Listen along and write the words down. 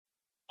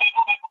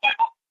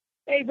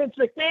Hey, Vince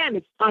McMahon,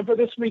 it's time for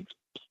this week's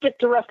Stick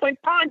to Wrestling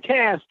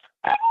podcast.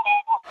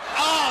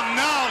 Oh,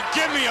 no,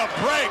 give me a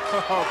break.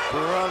 Oh,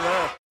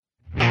 brother.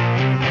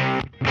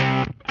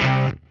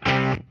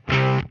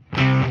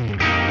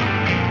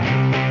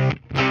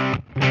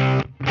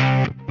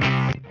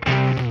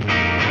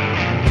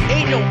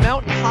 Ain't no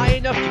mountain high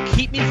enough to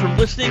keep me from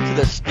listening to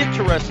the Stick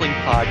to Wrestling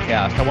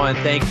podcast. I want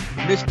to thank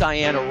Miss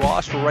Diana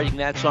Ross for writing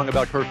that song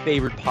about her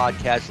favorite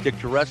podcast, Stick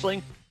to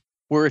Wrestling,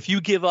 where if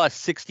you give us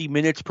 60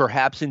 minutes,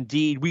 perhaps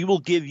indeed, we will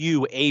give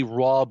you a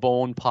raw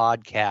bone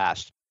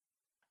podcast.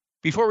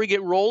 Before we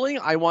get rolling,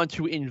 I want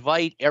to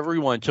invite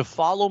everyone to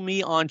follow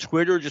me on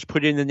Twitter. Just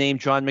put in the name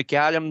John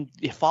McAdam.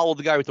 Follow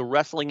the guy with the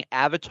wrestling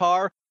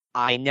avatar.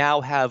 I now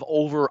have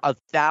over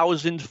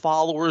 1,000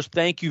 followers.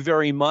 Thank you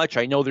very much.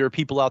 I know there are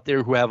people out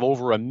there who have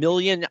over 1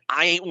 million.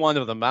 I ain't one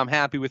of them. I'm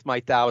happy with my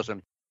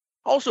 1,000.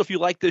 Also, if you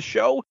like this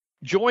show,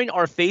 join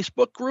our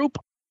Facebook group.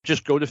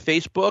 Just go to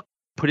Facebook,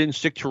 put in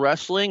Stick to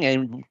Wrestling,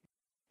 and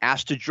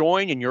ask to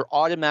join, and you're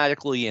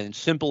automatically in.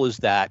 Simple as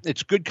that.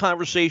 It's good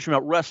conversation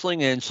about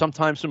wrestling and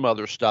sometimes some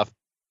other stuff.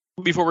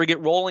 Before we get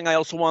rolling, I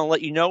also want to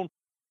let you know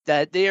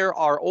that there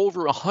are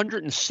over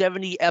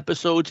 170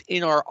 episodes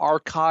in our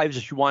archives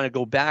if you want to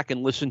go back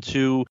and listen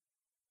to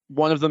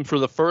one of them for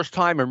the first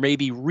time or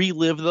maybe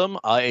relive them.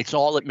 It's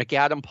all at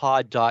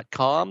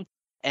McAdamPod.com.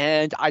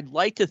 And I'd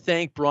like to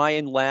thank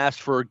Brian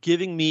Last for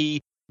giving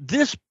me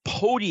this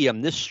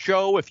podium, this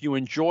show. If you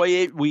enjoy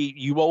it,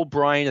 you owe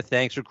Brian a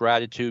thanks or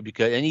gratitude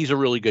and he's a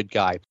really good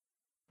guy.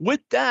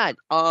 With that,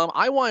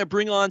 I want to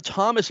bring on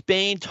Thomas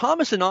Bain.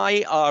 Thomas and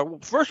I,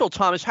 first of all,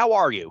 Thomas, how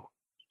are you?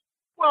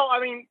 Well, I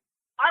mean,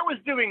 I was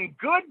doing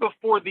good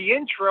before the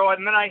intro,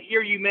 and then I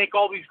hear you make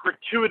all these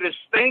gratuitous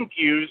thank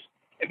yous,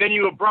 and then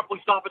you abruptly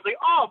stop and say,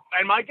 "Oh,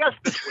 and my guest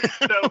this week."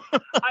 So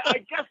I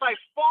guess I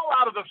fall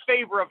out of the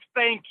favor of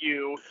thank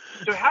you.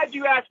 So had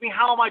you asked me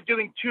how am I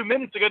doing 2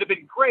 minutes ago, it'd have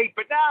been great,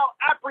 but now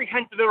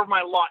apprehensive over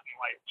my lot in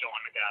life, John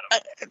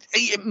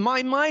McAdam.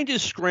 My mind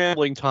is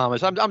scrambling,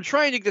 Thomas. I'm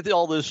trying to get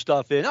all this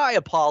stuff in. I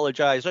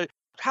apologize.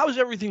 How's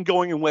everything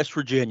going in West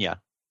Virginia?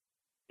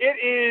 It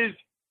is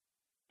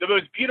the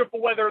most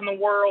beautiful weather in the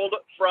world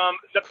from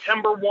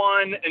September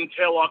 1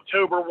 until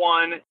October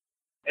 1,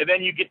 and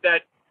then you get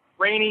that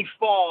rainy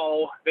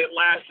fall that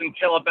lasts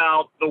until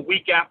about the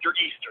week after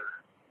Easter.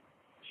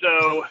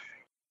 So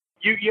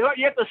you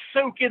have to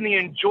soak in the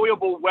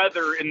enjoyable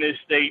weather in this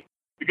state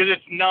because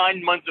it's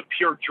 9 months of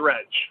pure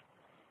dredge.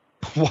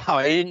 Wow,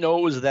 I didn't know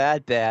it was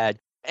that bad.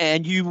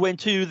 And you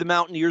went to the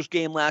Mountaineers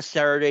game last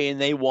Saturday and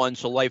they won,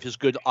 so life is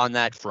good on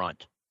that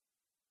front.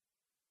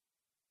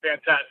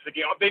 Fantastic.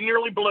 They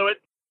nearly blew it.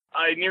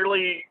 I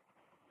nearly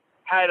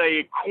had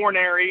a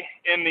coronary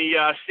in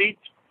the seats.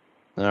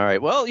 All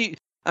right. Well,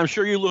 I'm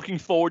sure you're looking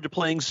forward to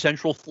playing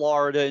Central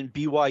Florida and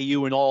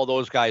BYU and all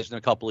those guys in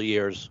a couple of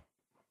years.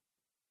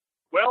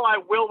 Well, I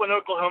will when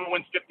Oklahoma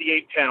wins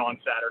 58-10 on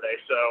Saturday.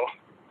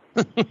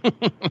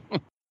 So.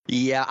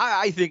 Yeah,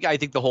 I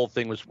think the whole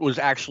thing was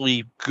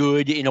actually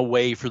good in a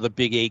way for the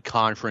Big 8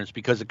 conference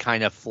because it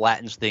kind of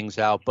flattens things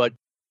out. But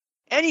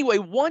anyway,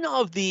 one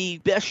of the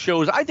best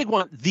shows, I think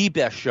the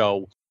best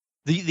show,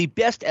 the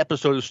best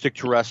episode of Stick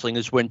to Wrestling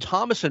is when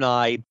Thomas and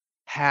I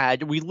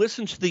we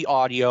listened to the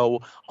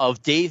audio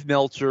of Dave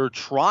Meltzer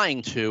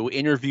trying to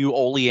interview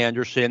Ole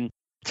Anderson.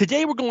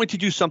 Today we're going to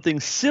do something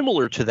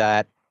similar to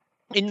that.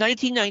 In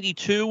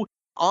 1992,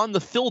 on the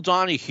Phil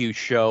Donahue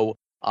show,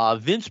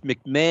 Vince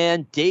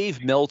McMahon,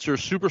 Dave Meltzer,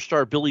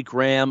 superstar Billy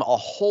Graham, a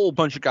whole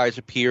bunch of guys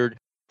appeared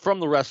from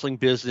the wrestling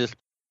business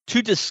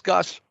to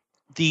discuss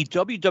the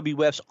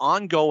WWF's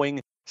ongoing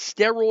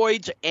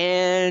steroids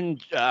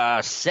and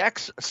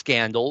sex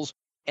scandals.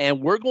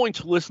 And we're going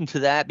to listen to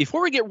that.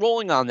 Before we get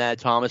rolling on that,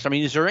 Thomas, I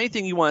mean, is there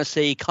anything you want to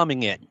say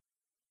coming in?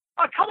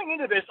 Coming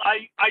into this,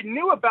 I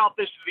knew about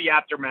this through the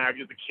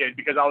Aftermags as a kid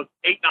because I was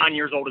 8-9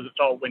 years old as it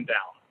all went down.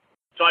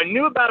 So I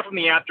knew about it from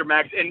the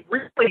Aftermags, and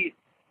really,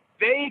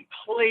 they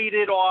played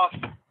it off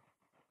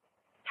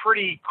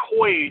pretty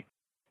coy.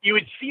 You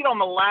would see it on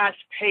the last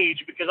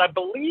page because I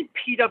believe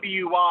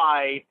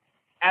PWI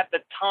at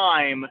the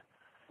time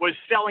was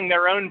selling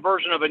their own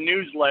version of a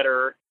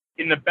newsletter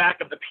in the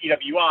back of the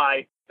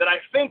PWI that I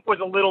think was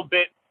a little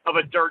bit of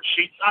a dirt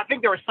sheet. I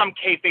think there was some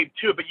kayfabe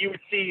too, but you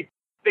would see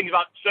things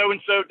about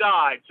so-and-so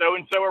died,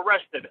 so-and-so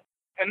arrested.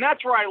 And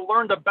that's where I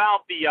learned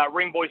about the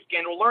Ring Boy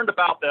scandal, learned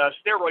about the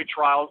steroid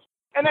trials.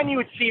 And then you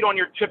would see it on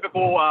your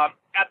typical,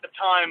 at the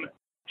time,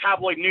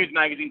 tabloid news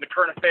magazines, the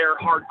Current Affair,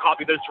 hard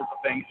copy, those sorts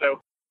of things.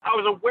 So I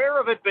was aware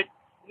of it, but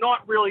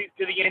not really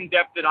to the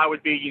in-depth that I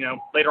would be,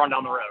 later on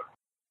down the road.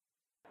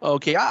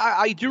 Okay,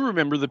 I do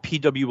remember the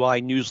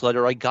PWI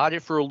newsletter. I got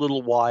it for a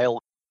little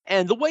while.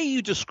 And the way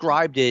you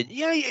described it,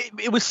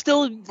 it was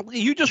still,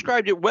 you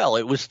described it well.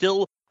 It was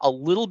still a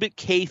little bit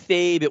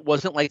kayfabe. It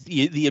wasn't like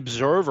the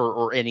Observer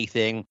or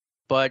anything,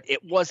 but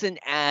it wasn't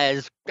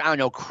as,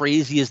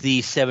 crazy as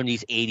the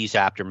 70s, 80s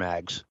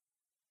Aftermags.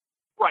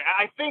 Right.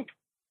 I think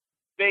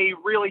they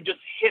really just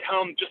hit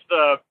home just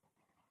the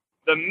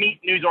meat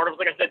news articles.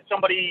 Like I said,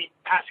 somebody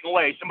passing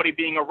away, somebody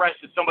being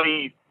arrested,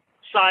 somebody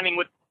signing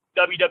with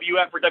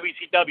WWF or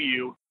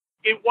WCW,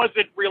 it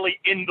wasn't really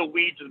in the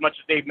weeds as much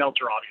as Dave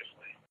Meltzer,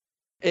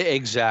 obviously.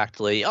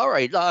 Exactly. All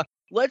right.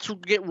 Let's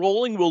get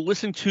rolling. We'll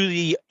listen to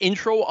the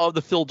intro of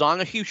the Phil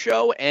Donahue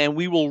Show, and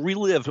we will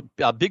relive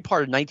a big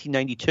part of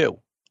 1992.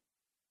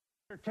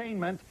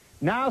 Entertainment.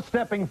 Now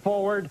stepping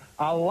forward,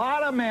 a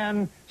lot of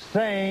men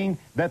saying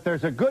that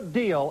there's a good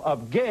deal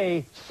of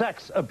gay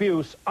sex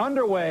abuse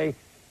underway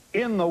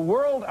in the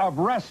world of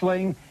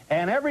wrestling,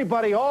 and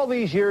everybody all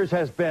these years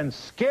has been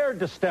scared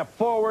to step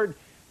forward.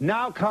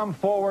 Now come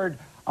forward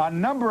a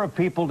number of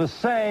people to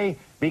say,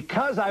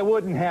 because I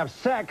wouldn't have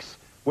sex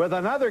with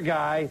another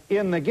guy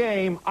in the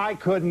game, I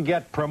couldn't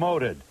get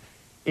promoted,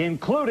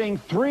 including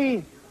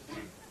three,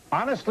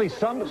 honestly,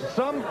 some...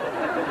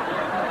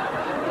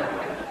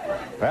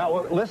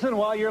 Well, listen,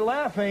 while you're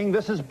laughing,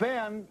 this is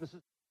Ben.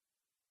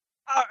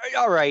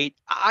 All right.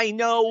 I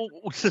know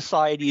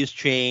society has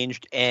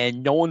changed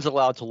and no one's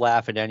allowed to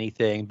laugh at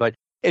anything, but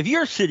if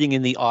you're sitting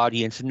in the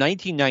audience in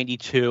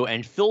 1992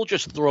 and Phil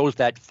just throws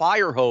that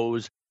fire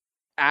hose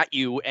at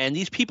you and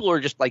these people are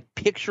just like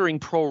picturing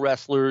pro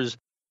wrestlers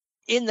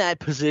in that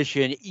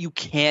position, you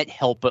can't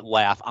help but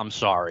laugh. I'm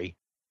sorry.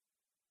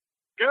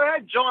 Go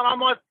ahead, John. I'm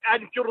not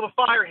adding fuel to the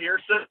fire here,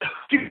 so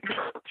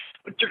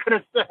what you're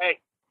going to say.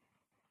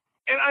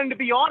 And to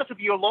be honest with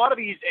you, a lot of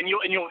these, and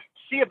you'll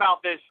see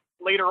about this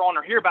later on,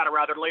 or hear about it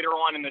rather later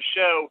on in the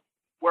show,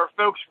 where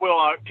folks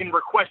will can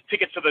request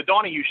tickets to the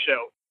Donahue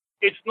Show.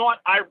 It's not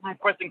I'm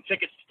requesting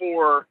tickets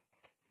for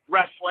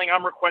wrestling.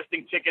 I'm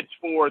requesting tickets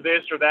for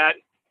this or that.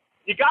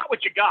 You got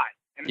what you got.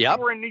 And if you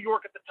were in New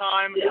York at the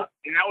time,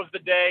 and that was the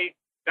day,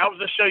 that was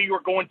the show you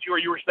were going to, or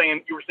you were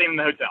staying in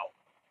the hotel.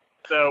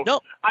 So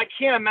I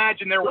can't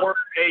imagine there were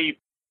a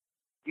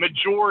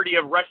majority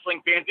of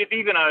wrestling fans, if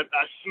even a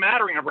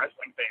smattering of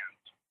wrestling fans.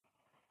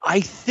 I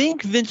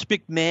think Vince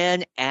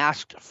McMahon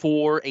asked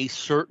for a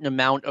certain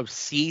amount of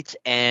seats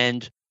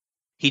and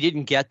he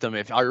didn't get them.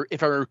 If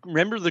I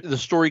remember the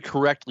story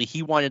correctly,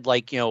 he wanted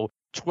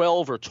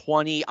 12 or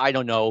 20, I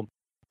don't know,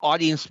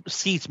 audience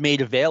seats made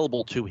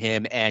available to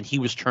him, and he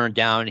was turned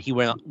down. He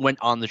went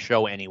on the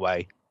show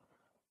anyway.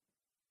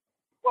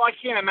 Well, I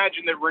can't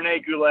imagine that Rene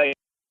Goulet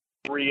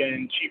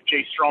and Chief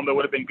Jay Strongbow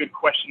would have been good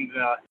questions,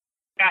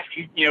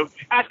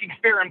 asking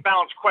fair and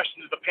balanced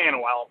questions of the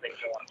panel. I don't think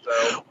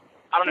so.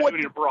 I don't know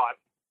who it brought.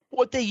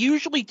 What they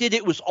usually did,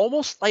 it was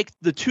almost like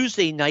the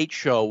Tuesday night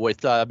show with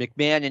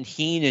McMahon and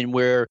Heenan,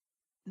 where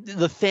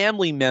the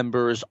family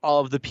members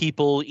of the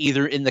people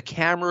either in the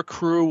camera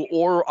crew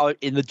or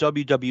in the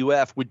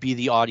WWF would be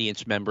the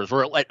audience members,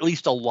 or at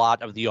least a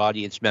lot of the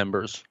audience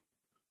members.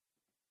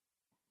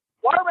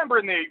 Well, I remember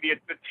in the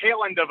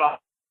tail end of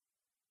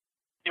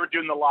they were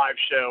doing the live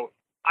show,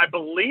 I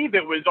believe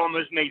it was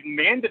almost made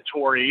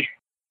mandatory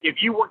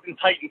if you worked in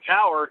Titan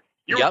Tower,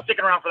 you were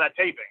sticking around for that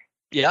taping.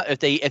 Yeah, if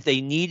they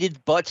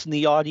needed butts in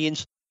the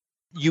audience,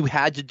 you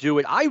had to do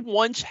it. I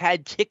once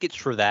had tickets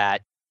for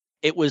that.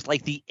 It was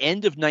like the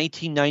end of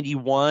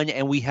 1991,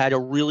 and we had a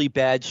really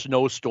bad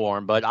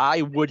snowstorm, but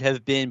I would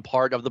have been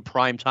part of the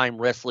primetime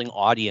wrestling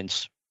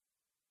audience.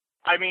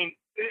 I mean,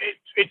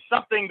 it's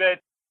something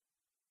that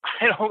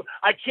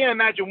I can't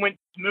imagine went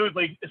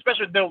smoothly,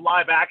 especially with no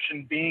live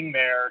action being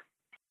there.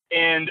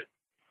 And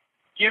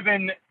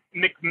given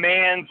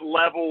McMahon's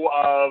level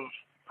of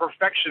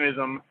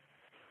perfectionism,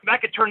 that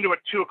could turn to a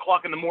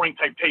 2:00 in the morning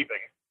type taping.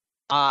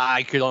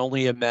 I could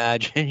only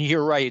imagine.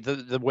 You're right,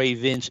 the way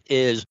Vince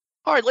is.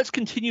 All right, let's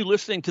continue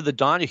listening to the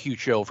Donahue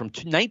Show from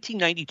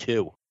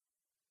 1992.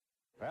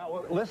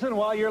 Well, listen,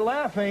 while you're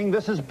laughing,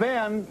 this has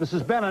been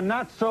a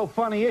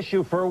not-so-funny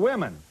issue for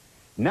women.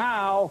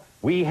 Now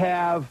we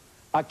have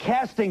a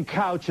casting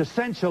couch,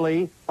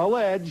 essentially,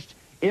 alleged,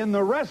 in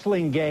the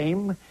wrestling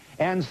game,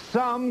 and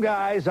some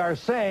guys are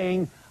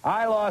saying,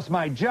 I lost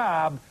my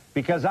job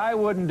because I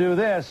wouldn't do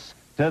this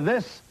to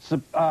this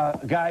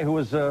guy who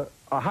was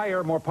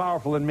higher, more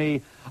powerful than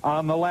me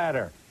on the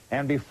ladder.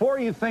 And before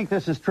you think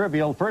this is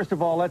trivial, first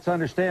of all, let's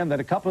understand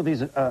that a couple of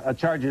these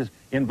charges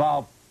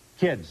involve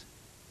kids,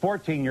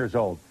 14 years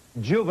old,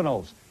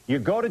 juveniles. You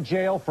go to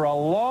jail for a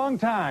long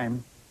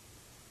time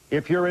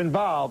if you're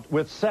involved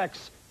with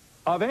sex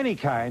of any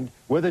kind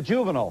with a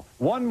juvenile.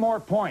 One more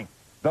point.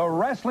 The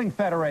Wrestling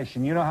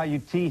Federation, you know how you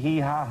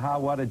tee-hee, ha-ha,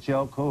 what a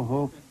joke,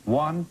 hoo-hoo,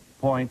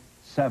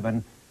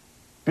 $1.7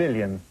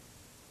 billion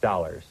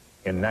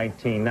in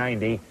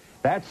 1990.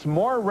 That's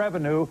more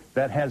revenue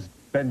that has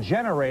been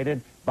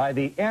generated by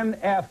the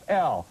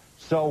NFL.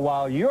 So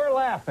while you're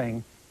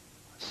laughing,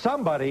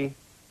 somebody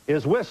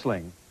is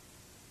whistling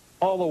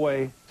all the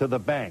way to the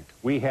bank.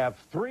 We have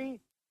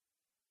three.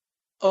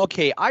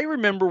 Okay, I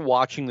remember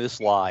watching this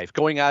live,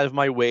 going out of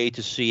my way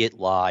to see it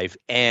live,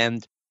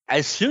 and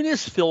as soon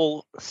as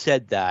Phil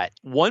said that,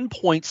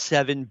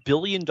 $1.7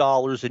 billion in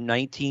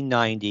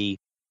 1990,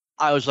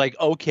 I was like,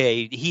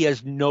 okay, he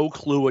has no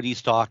clue what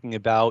he's talking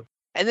about.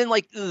 And then,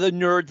 like the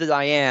nerd that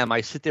I am,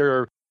 I sit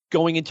there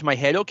going into my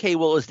head, okay,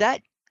 well, is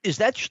that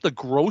just the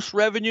gross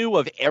revenue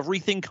of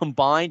everything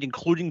combined,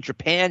 including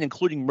Japan,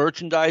 including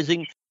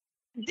merchandising?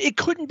 it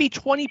couldn't be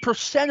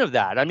 20% of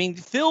that. I mean,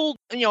 Phil,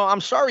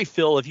 I'm sorry,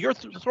 Phil, if you're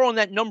throwing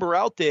that number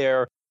out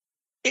there,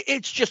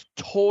 it's just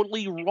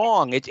totally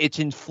wrong. It's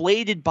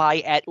inflated by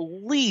at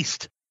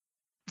least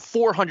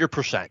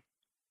 400%.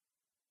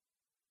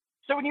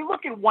 So when you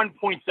look at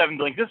 1.7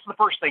 billion, this is the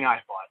first thing I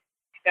thought.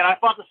 And I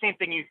thought the same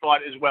thing you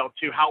thought as well,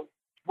 too.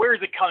 Where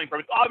is it coming from?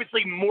 It's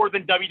obviously more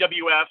than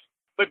WWF,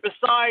 but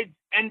besides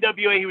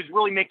NWA, he was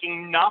really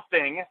making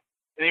nothing, and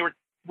they were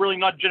really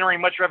not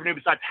generating much revenue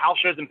besides house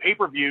shows and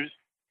pay-per-views.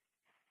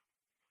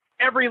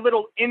 Every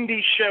little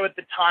indie show at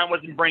the time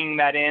wasn't bringing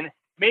that in,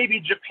 maybe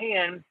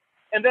Japan.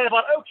 And then I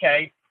thought,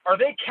 okay, are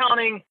they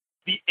counting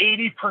the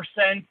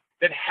 80%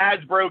 that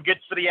Hasbro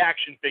gets for the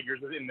action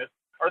figures in this?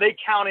 Are they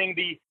counting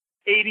the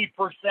 80%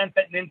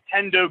 that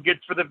Nintendo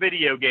gets for the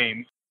video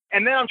games?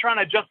 And then I'm trying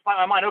to justify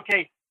my mind,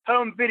 okay,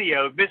 home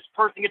video, this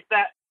person gets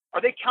that.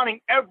 Are they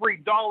counting every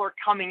dollar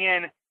coming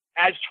in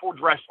as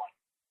towards wrestling?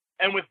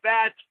 And with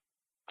that,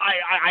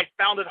 I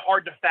found it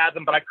hard to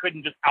fathom, but I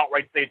couldn't just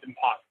outright say it's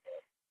impossible.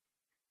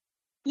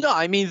 No,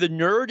 I mean, the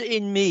nerd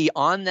in me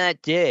on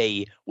that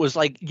day was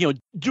like,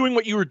 doing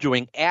what you were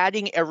doing,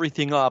 adding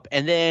everything up.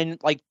 And then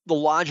like the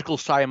logical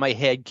side of my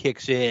head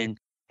kicks in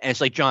and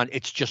it's like, John,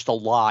 it's just a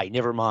lie.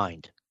 Never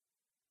mind.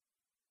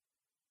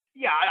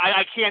 Yeah,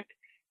 I can't.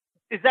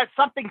 Is that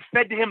something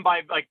fed to him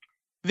by like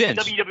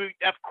Vince.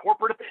 WWF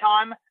corporate at the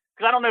time?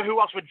 Because I don't know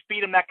who else would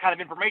feed him that kind of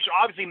information.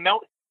 Obviously,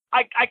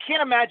 I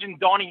can't imagine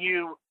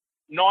Donahue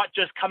not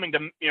just coming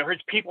to,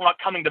 his people not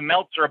coming to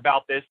Meltzer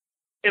about this,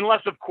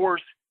 unless, of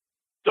course,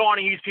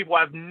 Donahue's people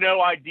have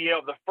no idea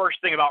of the first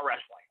thing about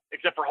wrestling,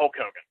 except for Hulk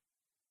Hogan.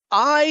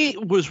 I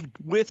was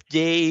with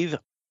Dave.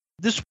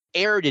 This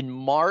aired in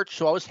March,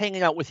 so I was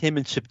hanging out with him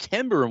in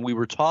September, and we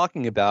were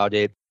talking about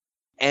it.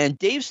 And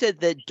Dave said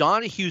that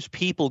Donahue's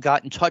people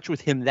got in touch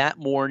with him that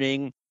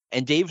morning,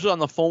 and Dave was on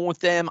the phone with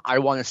them, I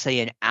want to say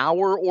an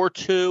hour or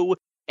two,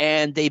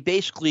 and they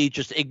basically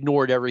just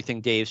ignored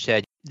everything Dave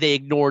said. They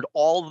ignored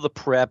all of the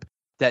prep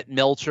that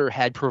Meltzer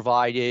had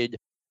provided,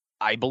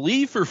 I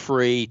believe for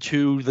free,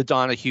 to the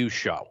Donahue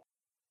show.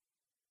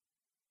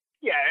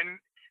 Yeah, and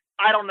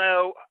I don't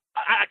know.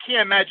 I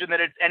can't imagine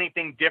that it's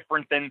anything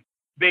different than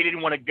they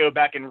didn't want to go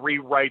back and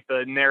rewrite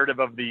the narrative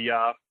of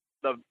the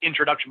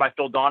introduction by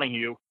Phil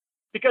Donahue.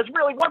 Because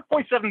really,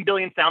 1.7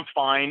 billion sounds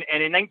fine,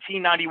 and in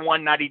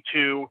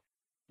 1991-92,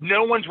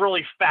 no one's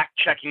really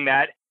fact-checking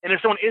that. And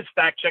if someone is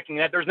fact-checking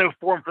that, there's no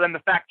forum for them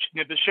to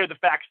share the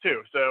facts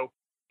too. So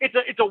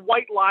it's a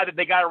white lie that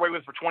they got away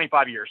with for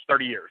 25 years,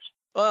 30 years.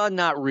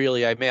 Not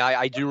really. I mean,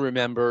 I do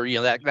remember,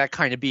 that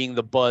kind of being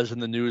the buzz in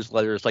the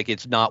newsletters, like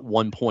it's not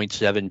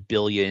 1.7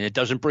 billion. It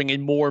doesn't bring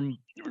in more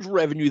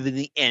revenue than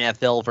the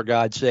NFL, for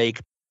God's sake.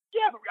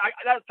 Yeah,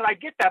 I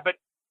get that, but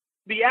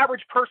the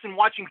average person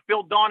watching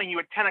Phil Donahue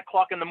at 10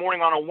 o'clock in the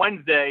morning on a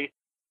Wednesday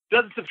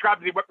doesn't subscribe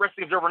to the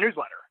Wrestling Observer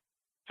newsletter.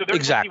 So they're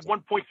exactly.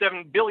 going to see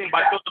 1.7 billion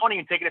by Phil Donahue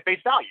and take it at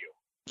face value.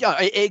 Yeah,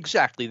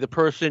 exactly. The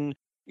person,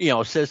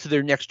 says to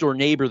their next door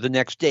neighbor the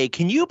next day,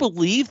 can you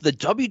believe the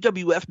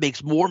WWF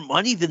makes more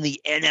money than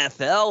the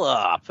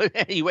NFL?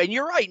 Anyway, and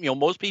you're right.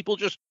 Most people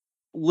just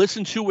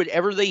listen to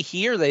whatever they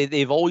hear.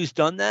 They've always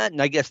done that.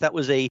 And I guess that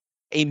was a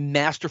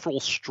masterful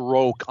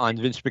stroke on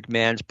Vince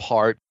McMahon's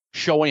part,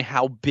 showing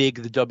how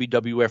big the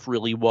WWF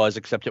really was,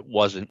 except it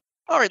wasn't.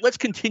 All right, let's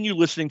continue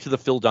listening to the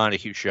Phil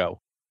Donahue Show.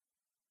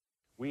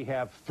 We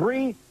have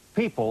three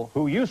people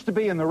who used to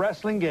be in the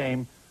wrestling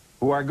game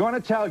who are going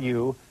to tell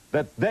you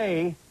that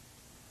they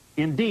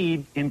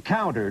indeed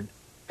encountered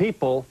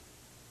people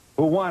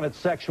who wanted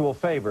sexual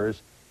favors,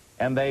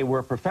 and they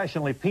were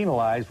professionally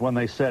penalized when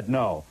they said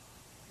no.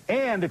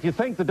 And if you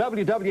think the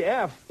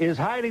WWF is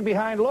hiding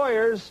behind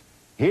lawyers,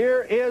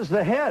 here is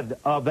the head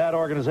of that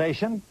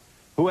organization,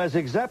 who has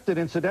accepted,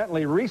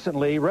 incidentally,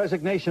 recently,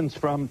 resignations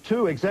from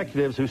two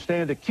executives who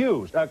stand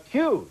accused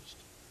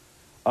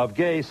of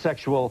gay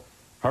sexual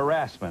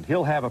harassment.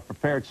 He'll have a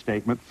prepared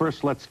statement.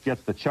 First, let's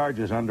get the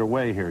charges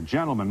underway here.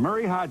 Gentlemen,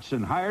 Murray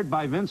Hodgson, hired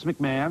by Vince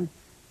McMahon,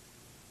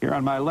 here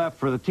on my left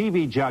for the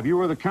TV job. You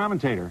were the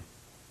commentator.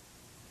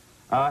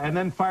 And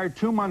then fired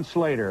 2 months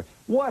later.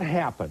 What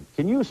happened?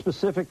 Can you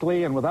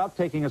specifically, and without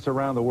taking us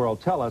around the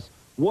world, tell us,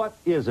 what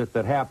is it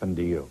that happened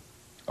to you?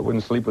 I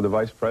wouldn't sleep with the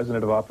vice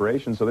president of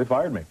operations, so they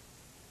fired me.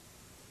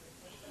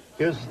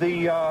 Is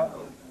the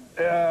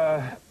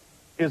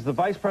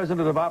vice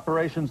president of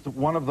operations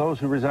one of those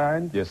who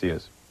resigned? Yes, he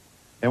is.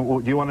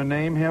 And do you want to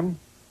name him?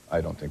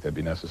 I don't think that'd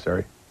be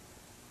necessary.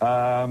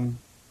 What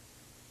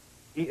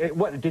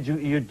did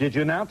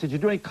you announce? Did you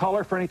do any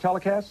color for any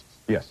telecasts?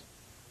 Yes.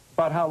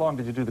 About how long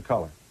did you do the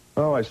color?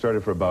 Oh, I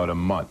started for about a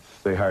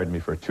month. They hired me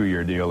for a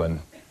 2-year deal, and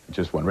it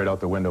just went right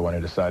out the window when I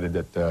decided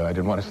that I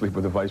didn't want to sleep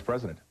with the vice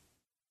president.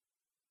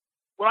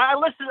 Well, I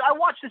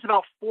watched this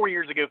about 4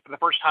 years ago for the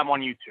first time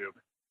on YouTube,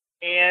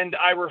 and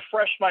I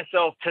refreshed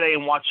myself today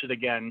and watched it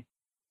again.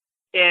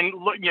 And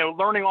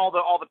learning all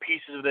the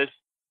pieces of this,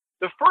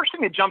 the first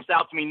thing that jumps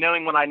out to me,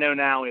 knowing what I know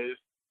now, is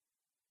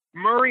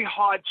Murray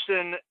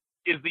Hodgson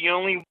is the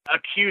only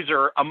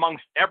accuser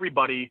amongst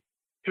everybody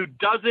who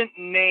doesn't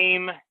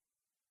name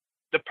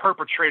the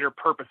perpetrator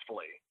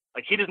purposefully.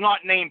 Like, he does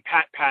not name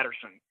Pat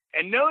Patterson.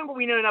 And knowing what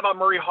we know now about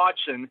Murray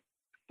Hodgson,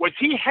 was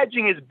he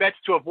hedging his bets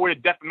to avoid a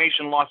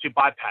defamation lawsuit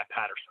by Pat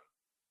Patterson?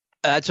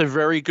 That's a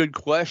very good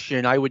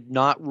question. I would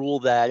not rule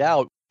that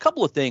out. A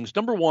couple of things.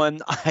 Number one,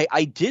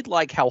 I did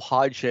like how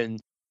Hodgson,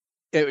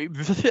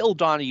 Phil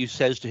Donahue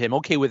says to him,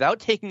 okay, without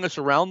taking us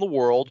around the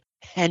world,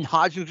 and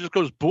Hodgson just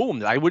goes,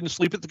 boom, I wouldn't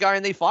sleep with the guy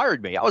and they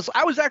fired me. I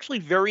was actually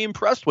very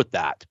impressed with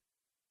that.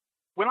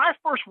 When I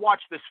first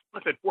watched this,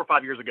 let's say 4 or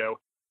 5 years ago,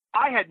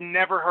 I had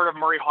never heard of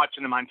Murray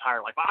Hodgson in my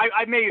entire life.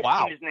 I may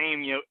have seen his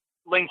name,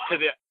 linked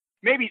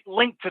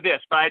to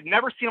this, but I had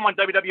never seen him on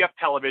WWF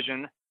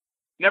television.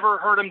 Never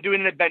heard him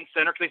doing an event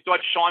center because they still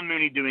had Sean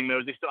Mooney doing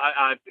those. They still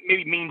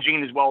maybe Mean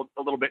Gene as well,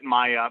 a little bit in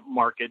my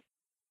market,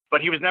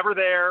 but he was never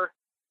there.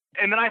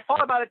 And then I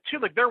thought about it too.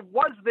 Like, there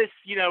was this,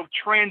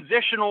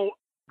 transitional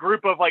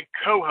group of like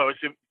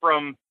co-hosts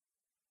from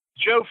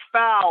Joe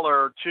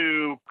Fowler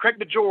to Craig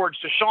DeGeorge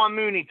to Sean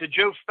Mooney to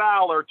Joe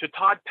Fowler to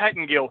Todd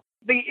Pettengill.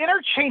 They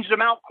interchanged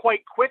them out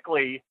quite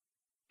quickly,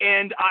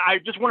 and I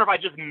just wonder if I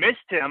just missed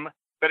him.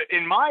 But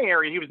in my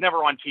area, he was never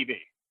on TV.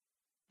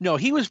 No,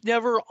 he was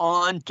never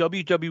on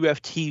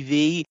WWF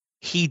TV.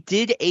 He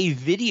did a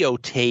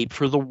videotape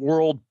for the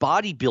World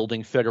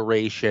Bodybuilding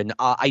Federation.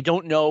 I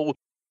don't know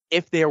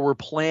if there were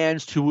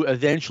plans to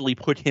eventually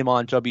put him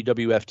on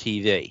WWF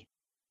TV.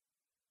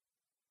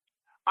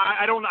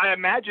 I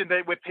imagine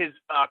that with his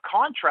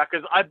contract,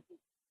 because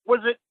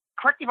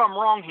correct me if I'm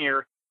wrong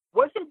here,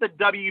 wasn't the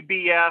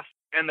WBF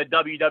and the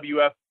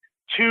WWF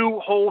two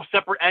whole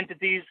separate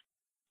entities,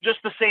 just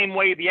the same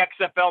way the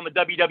XFL and the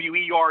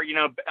WWE are,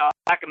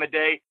 back in the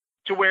day,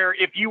 to where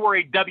if you were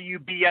a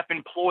WBF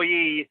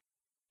employee,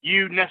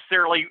 you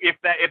necessarily, if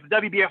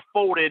WBF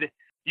folded,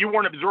 you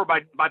weren't absorbed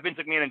by Vince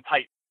McMahon and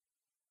Titan.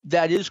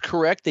 That is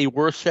correct. They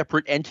were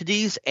separate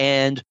entities.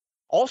 And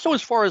also,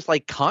 as far as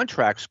like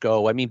contracts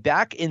go, I mean,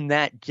 back in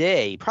that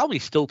day, probably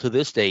still to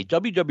this day,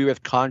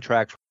 WWF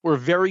contracts were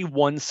very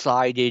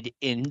one-sided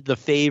in the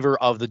favor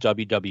of the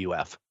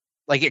WWF,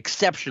 like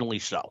exceptionally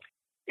so.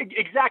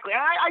 Exactly.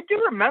 I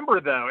do remember,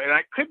 though, and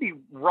I could be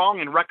wrong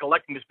in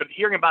recollecting this, but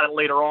hearing about it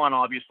later on,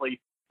 obviously,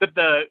 that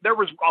there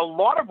was a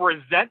lot of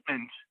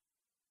resentment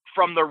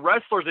from the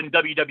wrestlers in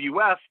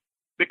WWF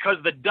because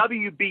the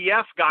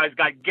WBF guys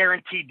got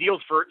guaranteed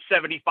deals for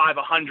 $75,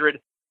 $100.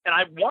 And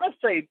I want to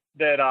say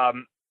that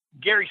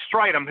Gary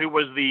Stridham, who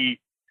was the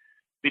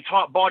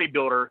top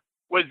bodybuilder,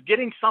 was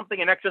getting something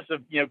in excess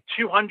of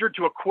 $200,000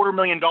 to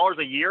 $250,000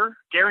 a year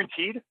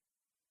guaranteed.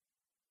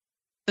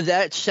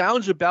 That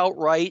sounds about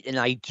right, and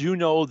I do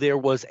know there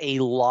was a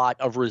lot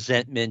of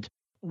resentment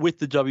with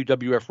the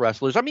WWF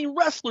wrestlers. I mean,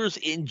 wrestlers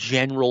in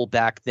general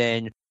back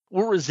then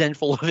were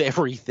resentful of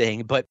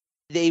everything, but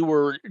they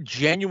were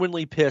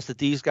genuinely pissed that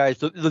these guys,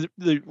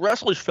 the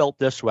wrestlers felt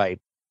this way,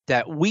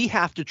 that we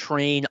have to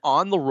train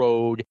on the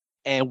road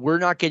and we're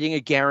not getting a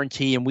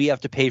guarantee and we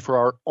have to pay for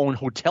our own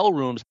hotel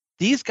rooms.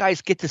 These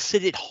guys get to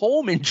sit at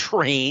home and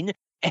train,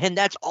 and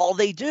that's all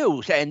they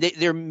do. And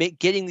they're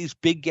getting these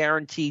big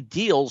guaranteed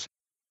deals.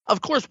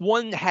 Of course,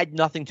 one had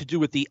nothing to do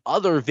with the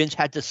other. Vince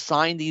had to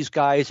sign these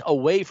guys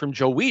away from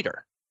Joe Weider.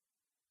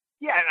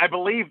 Yeah, and I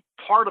believe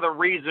part of the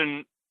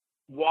reason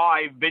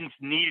why Vince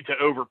needed to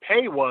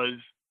overpay was,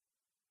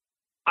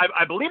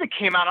 I believe it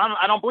came out,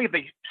 I don't believe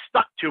they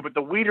stuck to it, but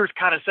the Weiders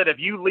kind of said, if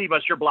you leave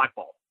us, you're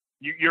blackballed.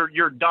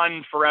 You're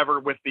done forever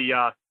with the,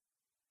 I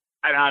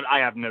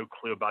have no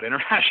clue about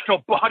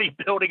international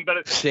bodybuilding, but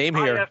it's same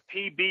here.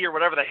 IFPB or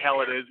whatever the hell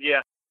it is.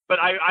 Yeah. But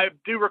I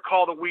do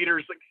recall the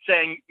Weiders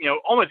saying,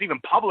 almost even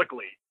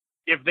publicly,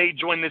 if they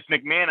join this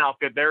McMahon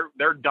outfit,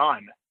 they're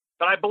done.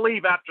 But I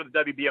believe after the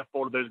WBF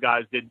folded, those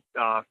guys did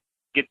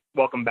get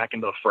welcomed back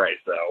into the fray.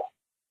 So,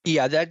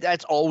 yeah,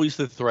 that's always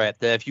the threat,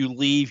 that if you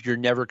leave, you're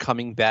never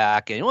coming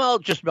back. And, well,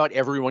 just about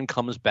everyone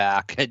comes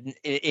back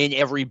in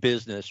every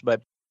business.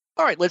 But,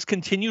 all right, let's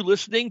continue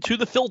listening to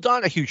the Phil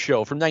Donahue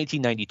Show from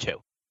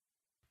 1992.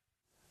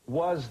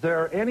 Was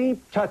there any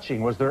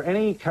touching? Was there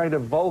any kind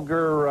of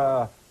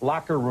vulgar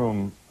locker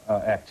room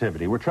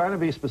activity? We're trying to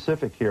be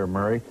specific here,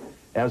 Murray,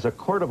 as a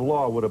court of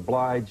law would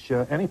oblige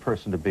any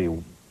person to be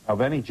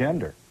of any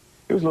gender.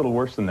 It was a little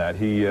worse than that.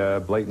 He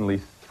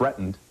blatantly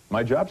threatened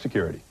my job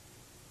security.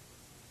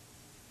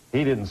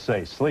 He didn't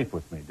say sleep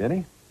with me, did he?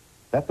 Is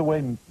that the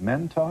way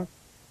men talk?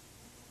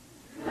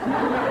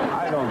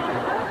 I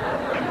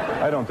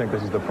don't think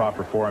this is the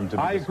proper forum to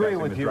be I agree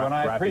with you, and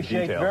I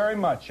appreciate details. very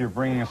much you're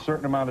bringing a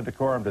certain amount of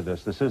decorum to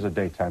this. This is a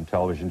daytime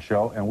television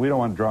show, and we don't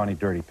want to draw any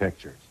dirty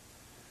pictures.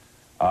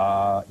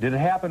 Did it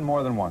happen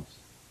more than once?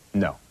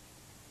 No.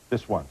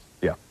 Just once?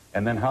 Yeah.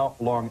 And then how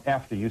long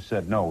after you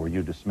said no were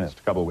you dismissed?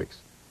 Just a couple of weeks.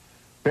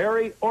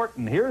 Barry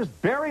Orton. Here's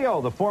Barry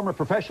O, the former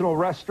professional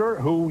wrestler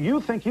who you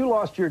think you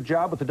lost your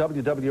job with the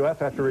WWF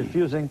after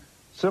refusing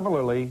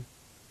similarly.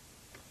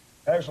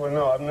 Actually,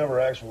 no, I've never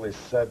actually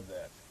said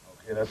that.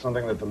 Okay, that's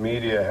something that the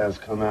media has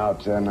come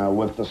out, and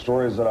with the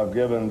stories that I've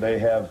given, they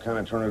have kind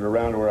of turned it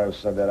around to where I've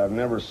said that. I've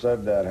never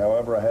said that.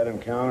 However, I had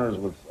encounters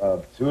with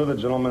two of the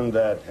gentlemen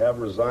that have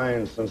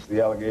resigned since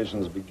the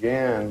allegations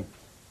began.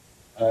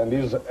 And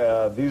these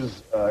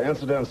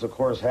incidents, of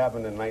course,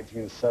 happened in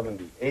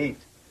 1978,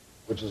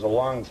 which is a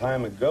long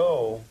time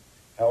ago.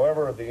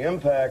 However, the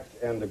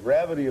impact and the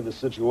gravity of the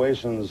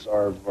situations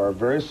are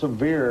very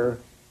severe.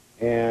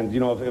 And,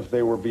 if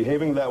they were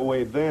behaving that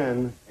way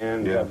then,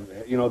 and,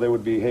 they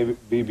would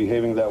be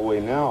behaving that way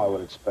now, I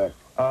would expect.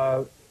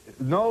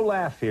 No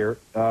laugh here.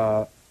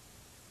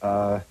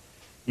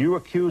 You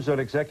accuse an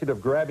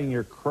executive grabbing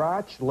your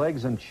crotch,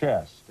 legs, and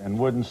chest and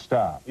wouldn't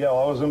stop. Yeah, well,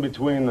 I was in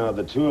between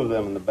the two of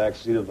them in the back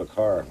seat of the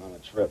car on a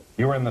trip.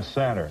 You were in the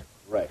center.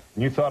 Right.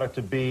 And you thought it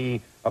to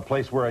be a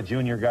place where a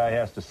junior guy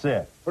has to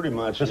sit. Pretty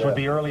much, This would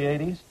be early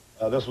 80s?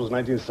 This was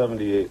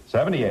 1978.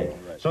 78.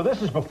 Right. So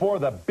this is before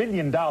the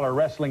billion-dollar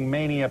Wrestling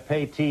Mania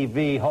pay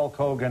TV Hulk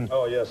Hogan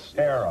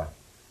era.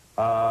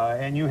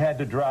 And you had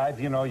to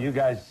drive. You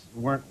guys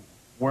weren't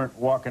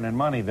walking in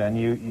money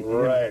then.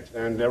 Right.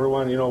 And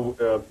everyone,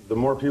 the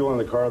more people in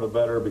the car, the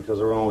better, because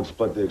everyone would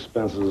split the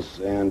expenses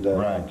and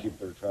keep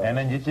their travel. And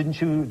then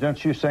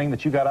don't you saying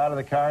that you got out of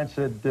the car and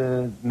said,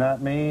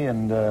 not me?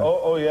 And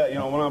Oh, yeah. It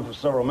went on for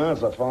several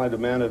minutes. I finally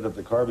demanded that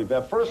the car be...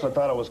 At first, I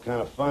thought it was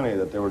kind of funny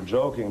that they were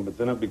joking, but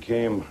then it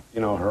became,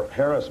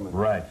 harassment.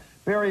 Right.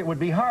 Barry, it would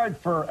be hard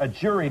for a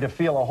jury to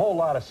feel a whole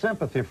lot of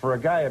sympathy for a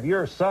guy of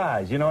your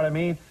size. You know what I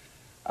mean?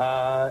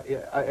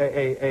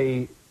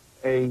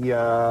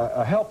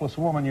 A helpless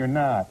woman you're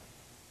not.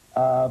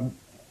 How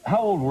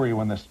old were you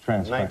when this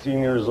transpired? 19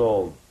 years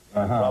old.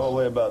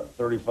 Probably about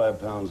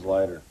 35 pounds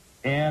lighter.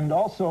 And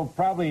also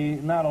probably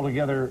not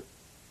altogether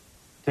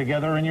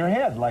together in your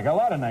head, like a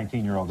lot of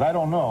 19-year-olds. I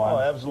don't know. Oh,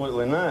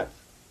 absolutely not.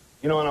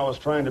 And I was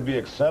trying to be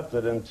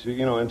accepted into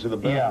the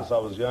business. Yeah. I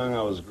was young,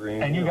 I was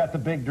green. And you got the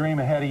big dream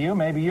ahead of you.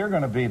 Maybe you're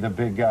going to be the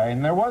big guy.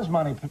 And there was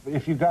money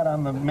if you got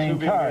on the main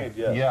card.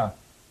 Yes. Yeah.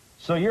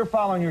 So you're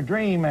following your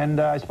dream,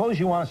 and I suppose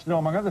you want us to know,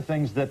 among other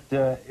things, that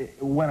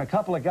when a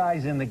couple of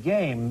guys in the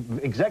game,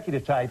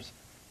 executive types,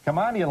 come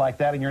on to you like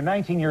that, and you're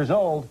 19 years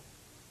old,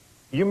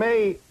 you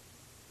may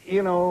be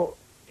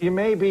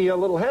a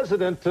little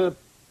hesitant to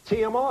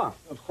tee them off.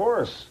 Of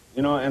course.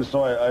 And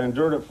so I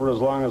endured it for as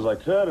long as I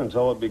could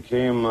until it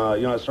became,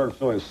 I started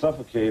feeling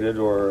suffocated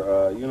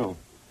or, and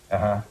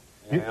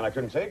I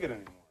couldn't take it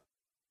anymore.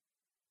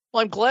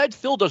 Well, I'm glad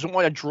Phil doesn't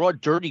want to draw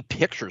dirty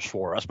pictures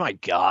for us. My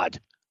God.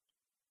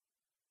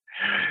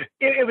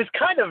 It was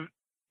kind of,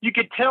 you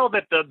could tell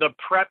that the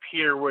prep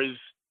here was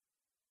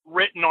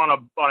written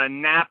on a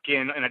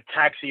napkin in a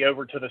taxi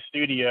over to the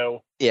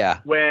studio. Yeah.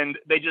 When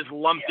they just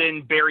lumped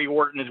in Barry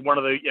Orton as one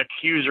of the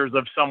accusers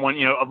of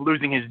someone, of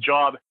losing his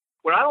job.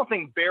 When I don't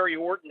think Barry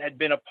Orton had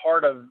been a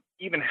part of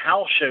even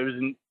house shows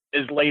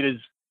as late as,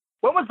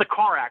 when was the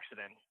car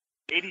accident?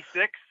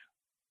 86?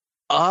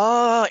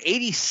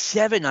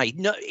 87.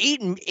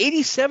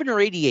 87 or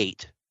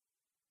 88.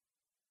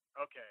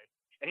 Okay.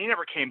 And he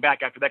never came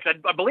back after that. 'Cause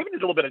I believe he did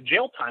a little bit of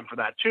jail time for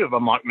that, too, if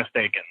I'm not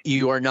mistaken.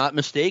 You are not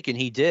mistaken.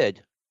 He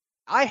did.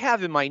 I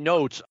have in my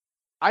notes,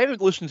 I haven't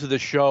listened to the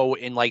show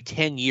in like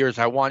 10 years.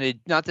 I wanted,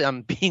 not that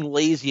I'm being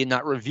lazy and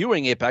not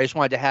reviewing it, but I just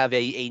wanted to have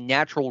a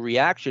natural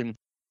reaction.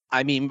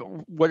 I mean,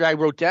 what I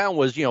wrote down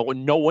was,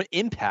 no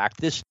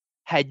impact. This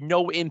had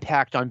no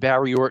impact on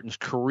Barry Orton's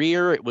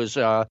career. It was,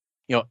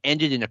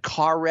 ended in a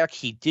car wreck.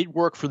 He did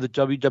work for the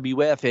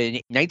WWF in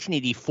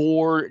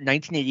 1984,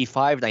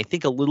 1985, and I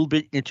think a little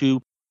bit into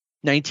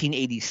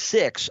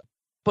 1986.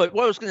 But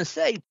what I was going to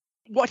say,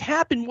 what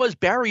happened was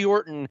Barry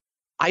Orton,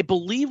 I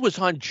believe, was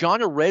on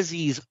John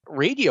Arezzi's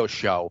radio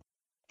show,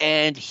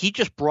 and he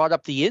just brought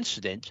up the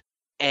incident,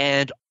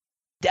 and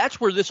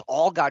that's where this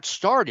all got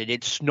started.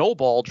 It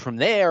snowballed from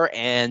there,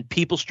 and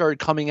people started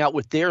coming out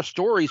with their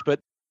stories. But,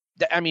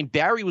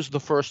 Barry was the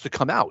first to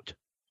come out.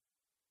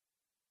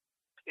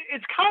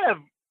 It's kind of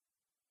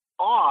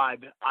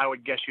odd, I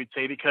would guess you'd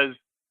say, because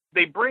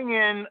they bring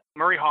in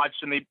Murray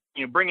Hodgson, they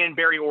bring in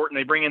Barry Orton,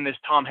 they bring in this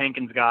Tom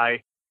Hankins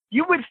guy.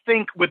 You would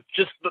think with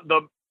just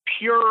the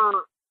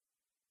pure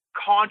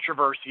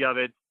controversy of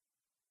it,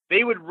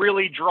 they would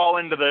really draw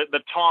into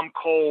the Tom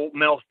Cole,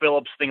 Mel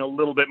Phillips thing a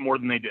little bit more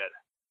than they did.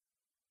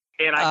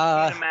 And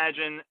I can't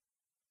imagine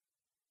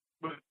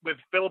with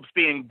Phillips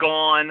being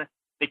gone,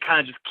 they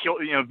kind of just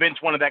killed,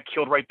 Vince wanted that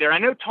killed right there. I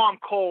know Tom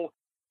Cole,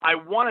 I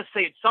want to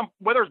say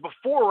whether it was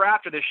before or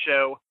after this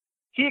show,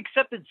 he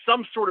accepted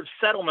some sort of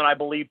settlement, I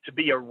believe, to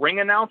be a ring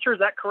announcer. Is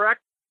that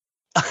correct?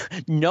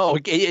 No,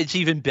 it's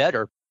even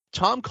better.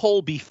 Tom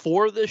Cole,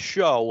 before the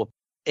show,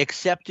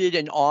 accepted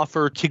an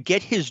offer to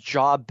get his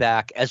job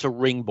back as a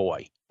ring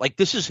boy. Like,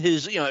 this is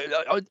his,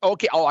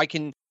 okay,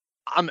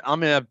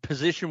 I'm in a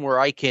position where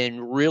I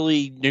can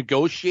really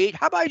negotiate.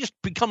 How about I just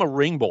become a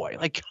ring boy?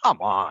 Like,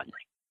 come on.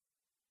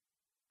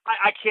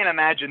 I can't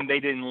imagine they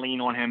didn't lean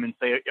on him and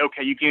say,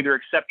 okay, you can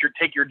either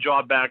take your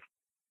job back,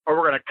 or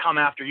we're going to come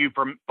after you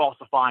for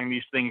falsifying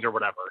these things or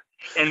whatever.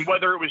 And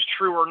whether it was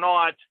true or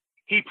not,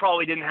 he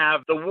probably didn't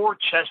have the war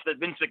chest that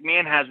Vince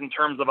McMahon has in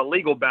terms of a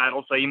legal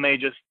battle. So he may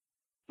just,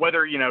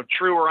 whether,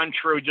 true or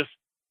untrue, just,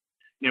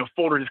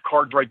 folded his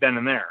cards right then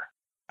and there.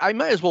 I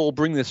might as well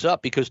bring this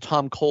up because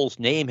Tom Cole's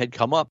name had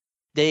come up.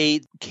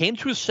 They came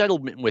to a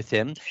settlement with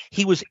him.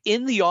 He was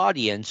in the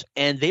audience,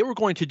 and they were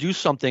going to do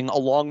something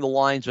along the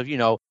lines of,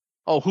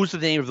 oh, who's the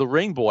name of the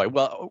ring boy?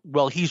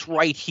 Well, he's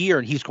right here,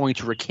 and he's going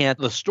to recant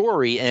the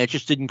story, and it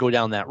just didn't go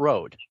down that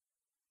road.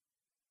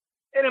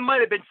 And it might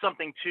have been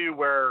something too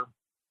where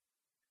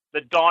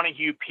the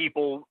Donahue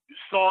people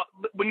saw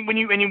when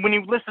you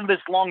listen to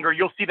this longer,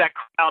 you'll see that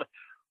crowd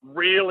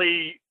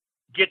really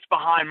gets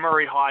behind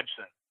Murray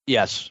Hodgson.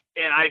 Yes.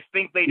 And I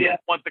think they didn't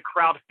want the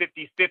crowd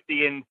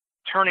 50-50 and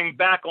turning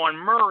back on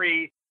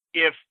Murray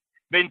if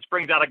Vince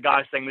brings out a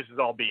guy saying this is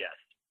all BS.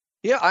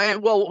 Yeah,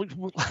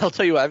 I'll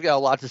tell you, I've got a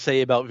lot to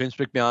say about Vince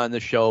McMahon on the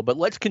show, but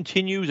let's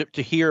continue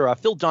to hear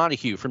Phil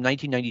Donahue from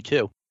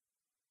 1992.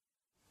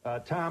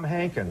 Tom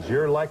Hankins,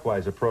 you're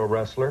likewise a pro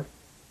wrestler.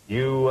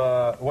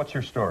 What's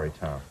your story,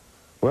 Tom?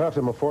 Well,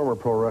 I'm a former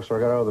pro wrestler. I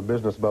got out of the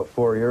business about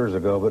 4 years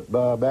ago, but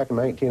back in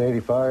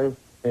 1985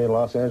 in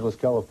Los Angeles,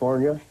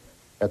 California,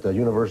 at the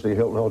University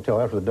Hilton Hotel,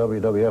 after the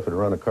WWF had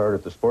run a card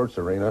at the sports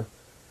arena,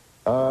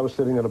 I was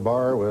sitting at a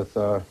bar with,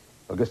 I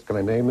guess, can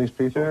I name these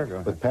people? Sure, go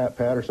ahead. With Pat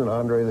Patterson,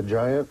 Andre the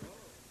Giant,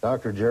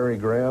 Dr. Jerry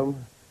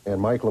Graham, and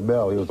Mike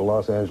LaBelle. He was the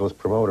Los Angeles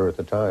promoter at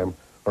the time,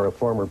 or a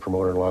former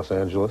promoter in Los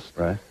Angeles.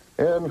 Right.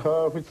 And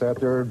we sat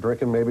there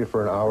drinking maybe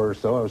for an hour or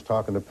so. I was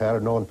talking to Pat.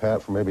 I'd known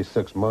Pat for maybe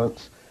 6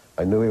 months.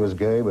 I knew he was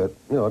gay, but,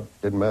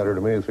 it didn't matter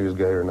to me if he was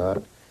gay or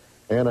not.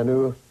 And I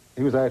knew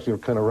he was actually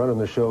kind of running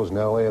the shows in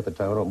L.A. at the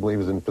time. I don't believe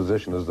he was in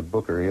position as the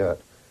booker yet.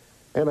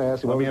 And I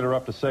asked him... Let me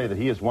interrupt to say that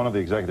he is one of the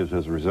executives who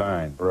has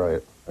resigned.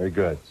 Right. Very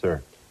good,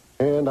 sir.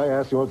 And I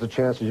asked him what was the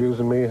chance of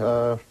using me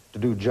to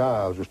do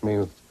jobs, which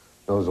means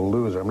I was a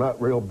loser. I'm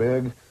not real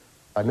big.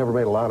 I never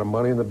made a lot of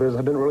money in the business.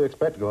 I didn't really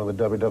expect to go in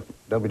the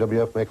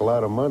WWF, make a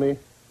lot of money.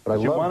 But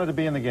you wanted to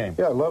be in the game.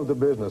 Yeah, I loved the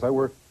business. I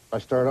worked for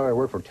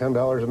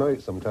 $10 a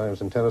night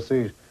sometimes in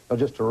Tennessee,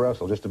 just to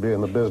wrestle, just to be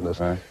in the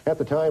business. Right. At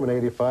the time, in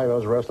 '85, I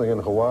was wrestling in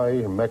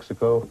Hawaii, in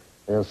Mexico,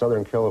 and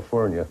Southern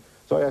California.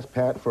 So I asked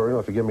Pat for,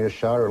 if you give me a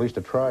shot or at least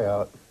a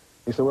tryout.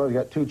 He said, well, you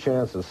got 2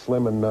 chances,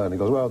 slim and none. He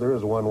goes, well, there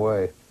is one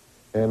way.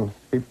 And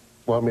he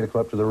wanted me to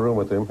come up to the room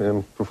with him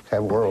and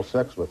have oral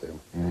sex with him.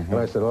 Mm-hmm.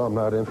 And I said, oh, I'm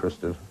not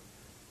interested.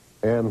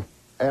 And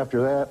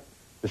after that,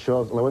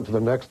 I went to the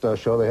next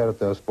show they had at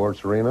the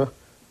sports arena.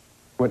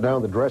 Went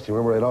down to the dressing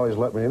room where they'd always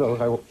let me, in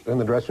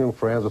the dressing room,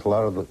 friends with a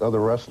lot of the other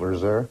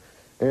wrestlers there.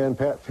 And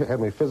Pat had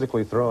me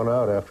physically thrown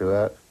out after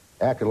that,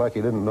 acted like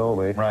he didn't know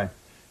me. Right.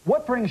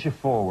 What brings you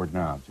forward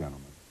now, gentlemen?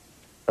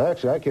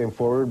 Actually, I came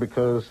forward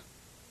because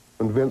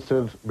when Vince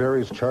said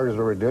Barry's charges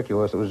were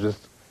ridiculous, it was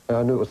just,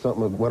 I knew it was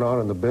something that went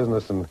on in the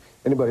business, and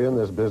anybody in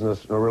this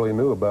business really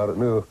knew about it,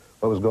 knew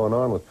what was going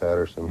on with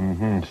Patterson.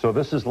 Mm-hmm. So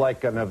this is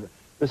like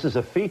this is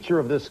a feature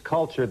of this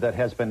culture that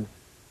has been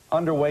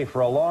underway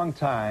for a long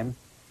time,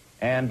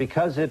 and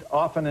because it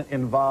often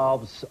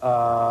involves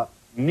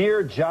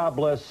near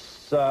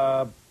jobless,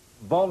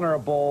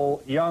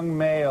 vulnerable young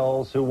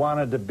males who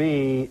wanted to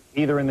be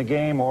either in the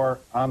game or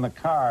on the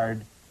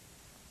card,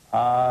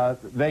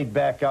 they'd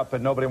back up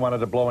and nobody wanted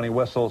to blow any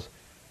whistles.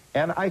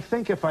 And I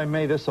think, if I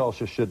may, this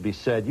also should be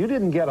said, you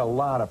didn't get a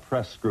lot of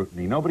press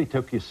scrutiny. Nobody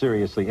took you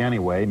seriously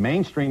anyway.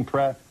 Mainstream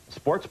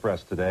sports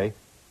press today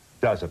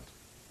doesn't.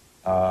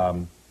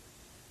 And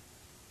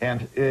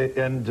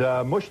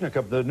Mushnick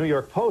of the New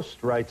York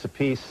Post writes a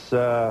piece,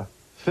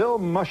 Phil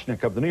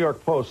Mushnick of the New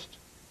York Post,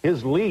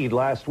 his lead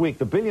last week,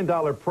 the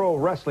billion-dollar pro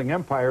wrestling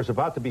empire is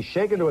about to be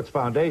shaken to its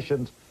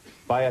foundations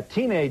by a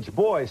teenage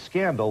boy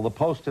scandal, the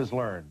Post has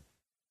learned.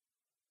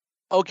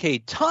 Okay,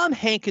 Tom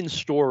Hankins'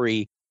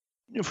 story.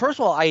 First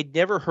of all, I had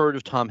never heard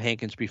of Tom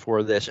Hankins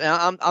before this,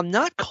 and I'm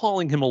not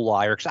calling him a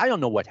liar because I don't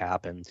know what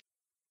happened.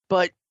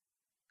 But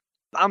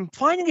I'm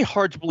finding it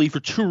hard to believe for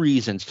 2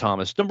 reasons,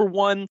 Thomas. Number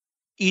one,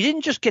 you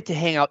didn't just get to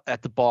hang out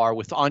at the bar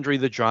with Andre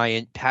the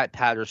Giant, Pat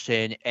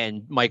Patterson,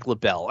 and Mike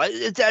LaBelle.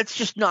 That's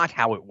just not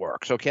how it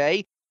works,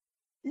 okay?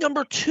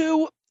 Number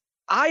 2,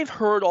 I've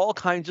heard all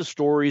kinds of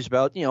stories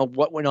about,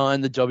 what went on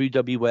in the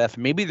WWF.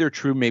 Maybe they're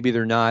true, maybe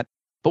they're not.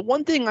 But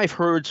one thing I've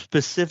heard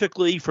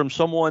specifically from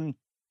someone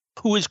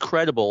who is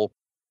credible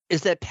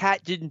is that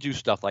Pat didn't do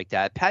stuff like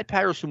that. Pat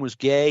Patterson was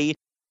gay,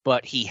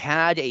 but he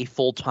had a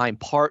full-time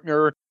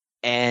partner,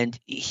 and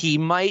he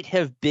might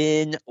have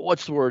been,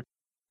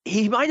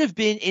 he might have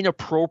been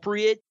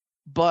inappropriate,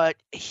 but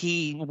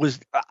he was,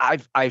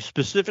 I've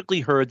specifically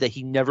heard that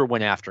he never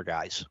went after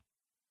guys.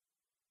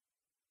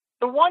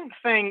 The one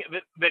thing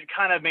that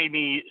kind of made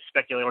me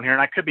speculate on here,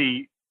 and I could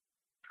be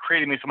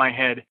creating this in my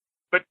head,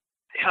 but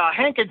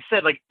Hankins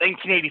said,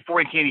 1984,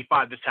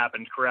 1985, this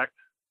happened, correct?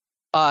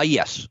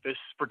 Yes. This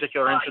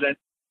particular incident.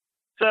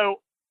 So,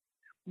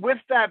 with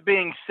that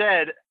being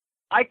said,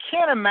 I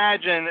can't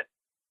imagine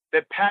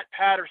that Pat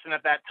Patterson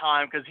at that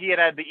time, because he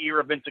had the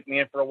ear of Vince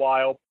McMahon for a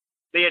while,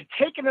 they had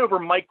taken over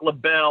Mike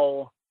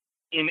LaBelle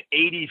in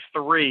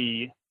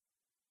 '83,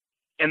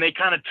 and they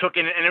kind of took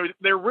it, and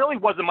there really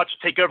wasn't much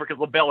to take over because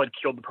LaBelle had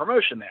killed the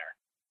promotion there.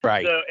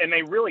 Right. So, and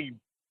they really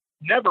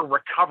never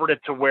recovered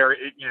it to where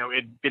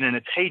it'd been in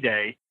its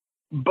heyday.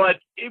 But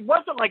it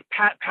wasn't like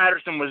Pat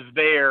Patterson was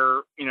there,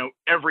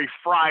 every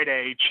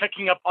Friday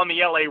checking up on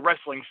the LA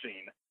wrestling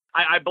scene.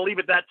 I believe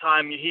at that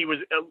time he was,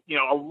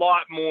 a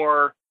lot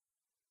more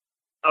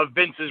of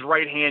Vince's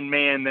right-hand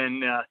man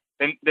than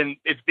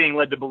it's being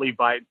led to believe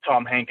by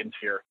Tom Hankins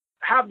here.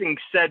 Having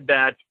said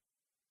that,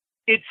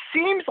 it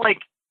seems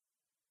like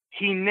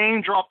he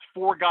name-dropped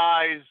 4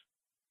 guys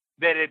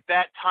that at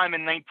that time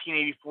in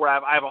 1984,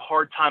 I have a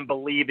hard time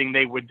believing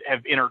they would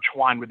have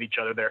intertwined with each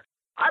other there.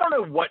 I don't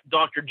know what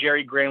Dr.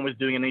 Jerry Grand was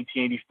doing in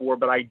 1984,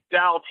 but I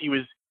doubt he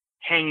was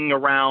hanging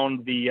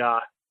around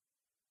the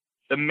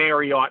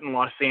Marriott in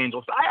Los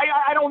Angeles.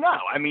 I don't know.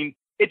 I mean,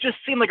 it just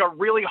seemed like a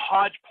really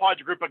hodgepodge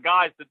group of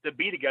guys to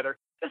be together,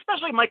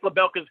 especially Mike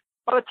LaBelle, because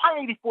by the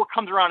time 84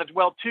 comes around as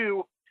well,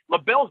 too,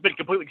 LaBelle's been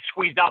completely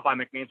squeezed out by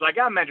McMahon. So I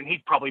got to imagine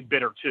he's probably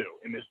bitter, too,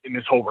 in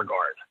this whole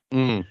regard.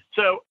 Mm.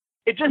 So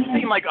it just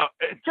seemed like a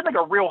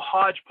real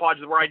hodgepodge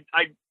where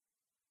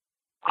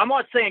I'm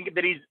not saying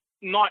that he's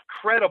not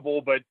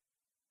credible, but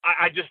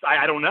I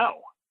don't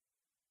know.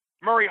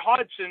 Murray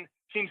Hodgson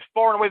seems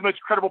far and away the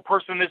most credible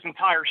person in this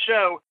entire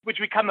show, which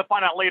we come to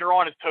find out later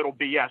on is total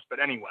BS. But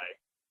anyway.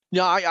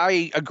 No,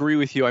 I agree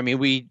with you. I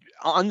mean,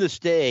 on this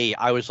day,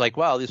 I was like,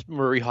 wow, this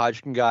Murray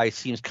Hodgson guy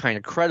seems kind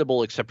of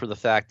credible, except for the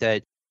fact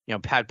that,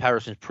 Pat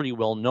Patterson's pretty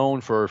well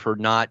known for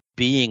not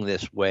being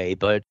this way.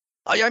 But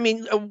I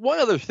mean, one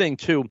other thing,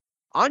 too.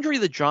 Andre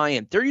the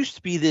Giant, there used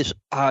to be this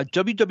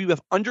WWF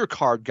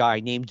undercard guy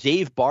named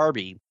Dave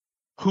Barbie,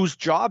 whose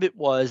job it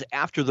was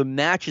after the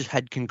matches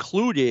had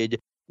concluded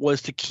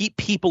was to keep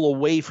people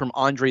away from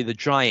Andre the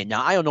Giant.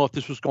 Now, I don't know if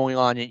this was going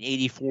on in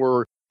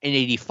 84 and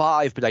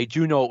 85, but I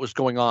do know it was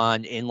going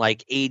on in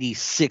like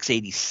 86,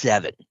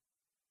 87.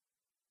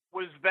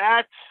 Was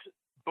that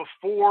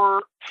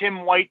before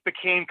Tim White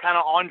became kind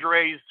of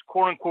Andre's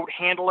quote-unquote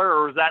handler,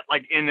 or was that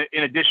like in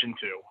addition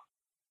to?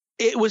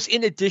 It was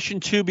in addition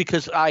to,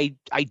 because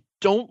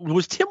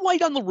was Tim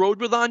White on the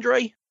road with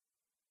Andre?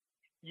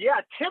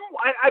 Yeah,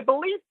 I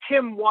believe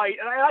Tim White,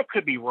 and I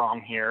could be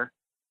wrong here,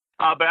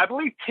 but I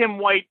believe Tim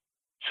White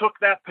took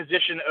that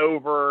position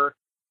over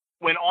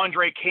when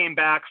Andre came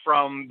back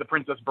from The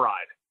Princess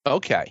Bride.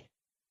 Okay.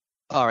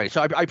 All right.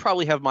 So I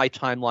probably have my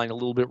timeline a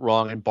little bit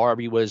wrong, and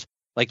Barbie was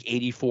like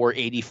 84,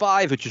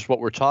 85, which is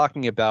what we're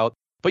talking about.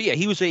 But yeah,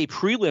 he was a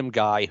prelim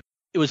guy.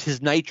 It was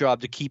his night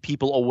job to keep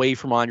people away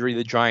from Andre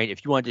the Giant.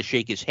 If you wanted to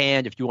shake his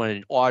hand, if you wanted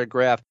an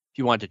autograph, if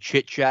you wanted to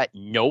chit-chat,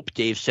 nope,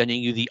 Dave's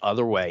sending you the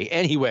other way.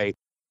 Anyway,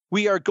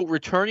 we are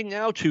returning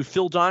now to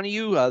Phil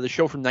Donahue, the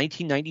show from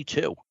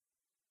 1992.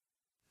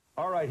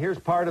 All right, here's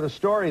part of the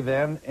story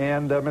then.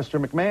 And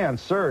Mr. McMahon,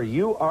 sir,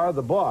 you are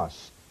the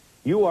boss.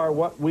 You are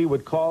what we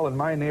would call in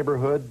my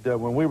neighborhood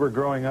when we were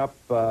growing up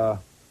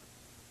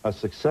a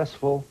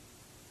successful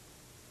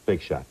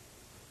big shot.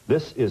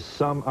 This is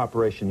some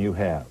operation you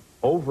have.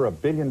 Over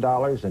 $1 billion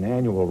in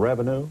annual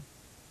revenue.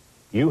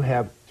 You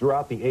have,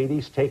 throughout the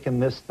 80s, taken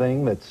this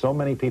thing that so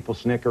many people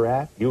snicker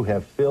at. You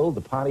have filled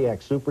the Pontiac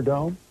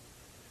Superdome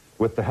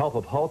with the help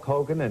of Hulk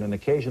Hogan and an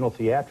occasional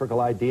theatrical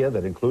idea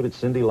that included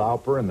Cyndi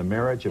Lauper and the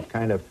marriage of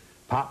kind of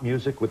pop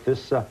music with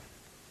this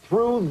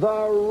through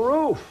the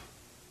roof.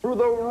 Through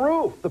the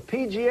roof. The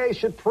PGA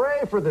should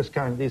pray for these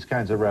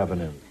kinds of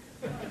revenue.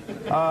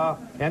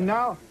 And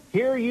now,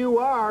 here you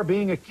are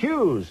being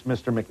accused,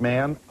 Mr.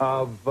 McMahon,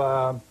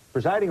 of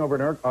presiding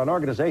over an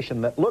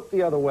organization that looked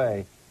the other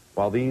way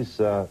while these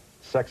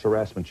sex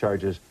harassment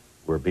charges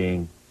were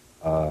being,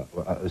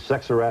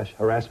 sex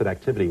harassment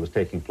activity was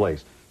taking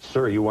place.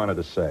 Sir, you wanted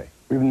to say.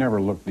 We've never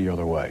looked the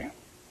other way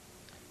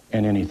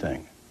in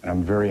anything. And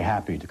I'm very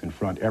happy to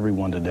confront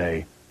everyone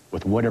today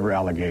with whatever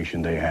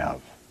allegation they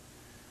have.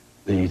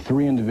 The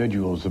 3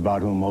 individuals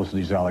about whom most of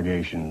these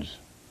allegations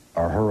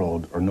are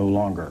hurled are no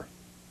longer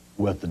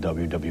with the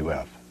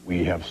WWF.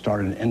 We have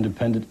started an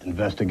independent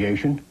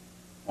investigation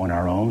on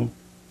our own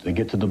to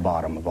get to the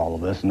bottom of all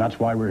of this, and that's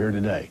why we're here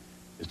today,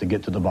 is to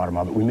get to the bottom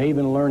of it. We may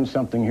even learn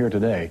something here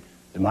today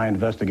that my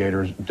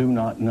investigators do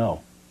not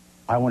know.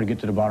 I want to get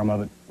to the bottom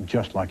of it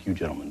just like you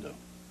gentlemen do.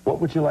 What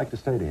would you like to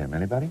say to him?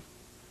 Anybody?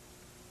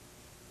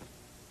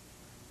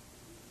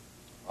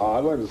 I'd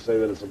like to say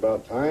that it's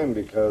about time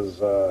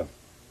because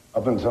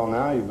up until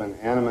now you've been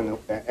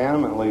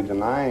animately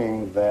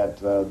denying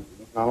that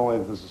not only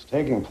that this is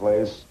taking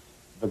place,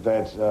 but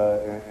that,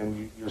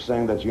 and you're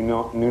saying that you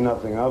knew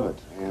nothing of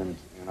it. And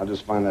I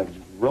just find that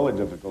really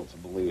difficult to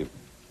believe.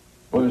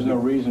 Well, there's no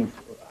reason.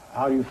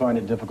 How do you find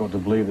it difficult to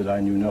believe that I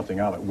knew nothing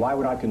of it? Why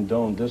would I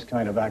condone this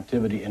kind of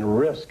activity and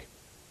risk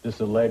this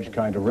alleged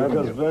kind of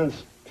revenue? Because,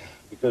 Vince,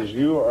 because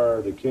you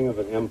are the king of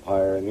an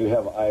empire and you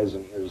have eyes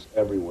and ears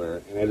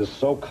everywhere. And it is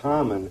so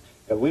common,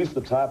 at least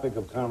the topic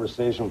of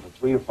conversation for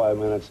 3 to 5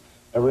 minutes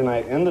every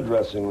night in the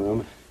dressing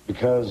room,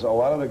 because a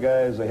lot of the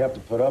guys, they have to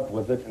put up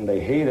with it and they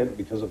hate it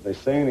because if they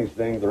say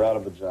anything, they're out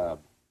of a job.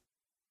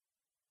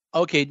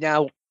 Okay,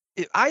 now,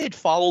 I had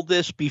followed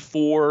this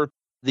before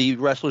the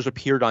wrestlers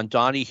appeared on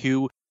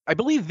Donahue. I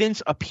believe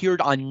Vince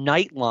appeared on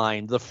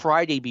Nightline the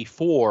Friday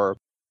before,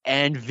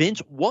 and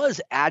Vince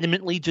was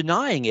adamantly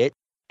denying it.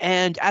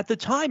 And at the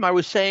time, I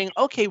was saying,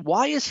 okay,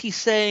 why is he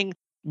saying,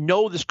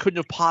 no, this couldn't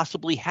have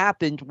possibly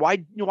happened?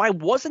 Why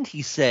wasn't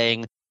he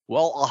saying,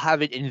 well, I'll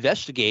have it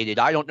investigated.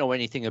 I don't know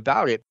anything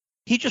about it.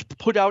 he just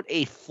put out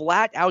a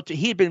flat out,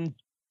 he had been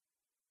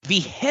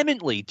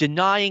vehemently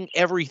denying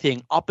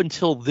everything up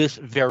until this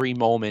very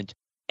moment.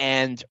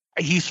 And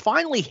he's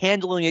finally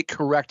handling it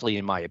correctly,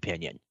 in my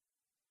opinion.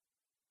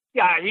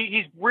 Yeah,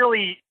 he's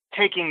really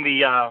taking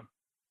the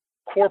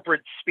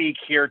corporate speak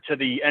here to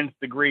the nth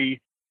degree,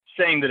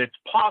 saying that it's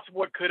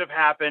possible it could have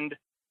happened.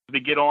 To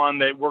get on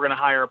that, we're going to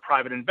hire a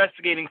private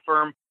investigating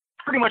firm.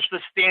 Pretty much the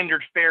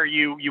standard fare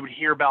you would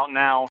hear about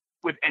now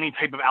with any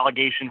type of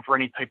allegation for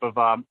any type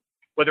of,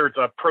 whether it's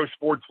a pro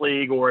sports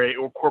league or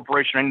a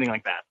corporation or anything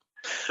like that.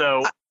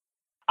 So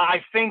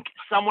I think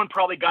someone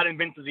probably got in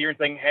Vince's ear and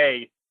saying,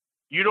 hey,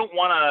 you don't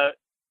want to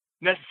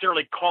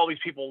necessarily call these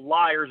people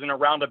liars in a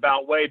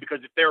roundabout way, because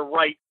if they're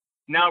right,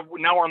 now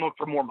we're on the look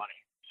for more money.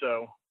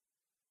 So,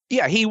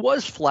 yeah, he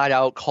was flat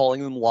out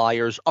calling them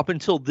liars up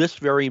until this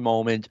very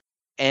moment.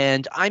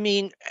 And I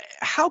mean,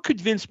 how could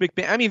Vince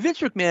McMahon? I mean, Vince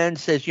McMahon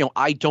says,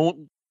 I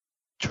don't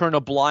turn a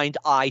blind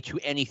eye to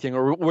anything,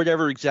 or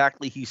whatever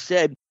exactly he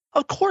said.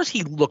 Of course,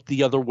 he looked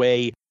the other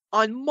way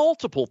on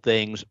multiple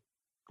things,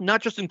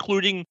 not just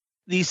including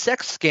these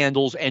sex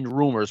scandals and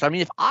rumors. I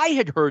mean, if I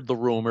had heard the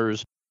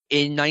rumors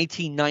in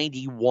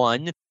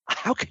 1991,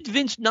 how could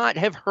Vince not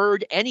have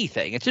heard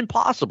anything? It's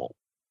impossible.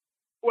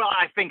 Well,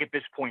 I think at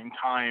this point in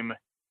time,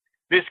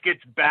 this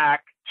gets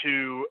back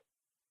to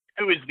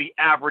who is the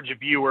average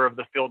viewer of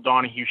the Phil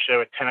Donahue show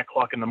at 10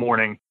 o'clock in the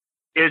morning.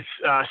 It's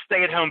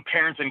stay-at-home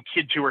parents and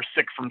kids who are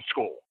sick from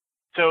school.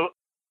 So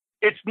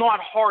it's not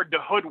hard to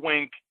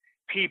hoodwink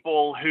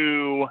people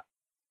who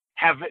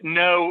have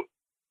no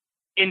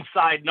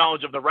inside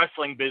knowledge of the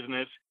wrestling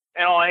business.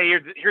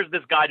 And here's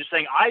this guy just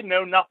saying, I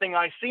know nothing,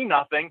 I see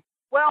nothing.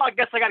 Well, I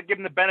guess I got to give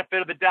him the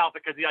benefit of the doubt,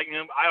 because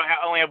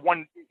I only have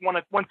one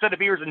set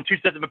of ears and two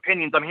sets of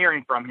opinions I'm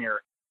hearing from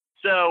here.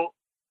 So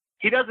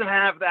he doesn't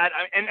have that.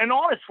 And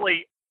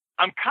honestly,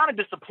 I'm kind of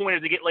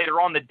disappointed to get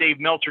later on that Dave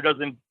Meltzer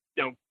doesn't,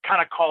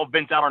 kind of call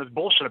Vince out on his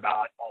bullshit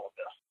about all of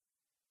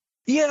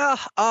this. Yeah,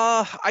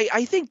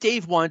 I think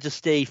Dave wanted to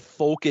stay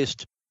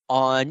focused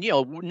on,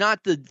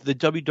 not the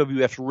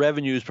WWF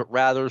revenues, but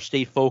rather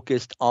stay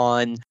focused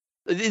on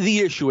the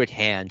issue at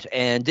hand.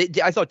 And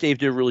I thought Dave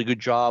did a really good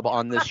job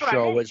on this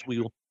show, as we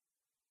will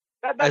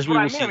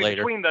see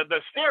later. Between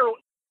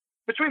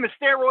the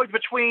steroids,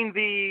 between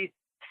the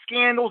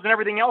scandals and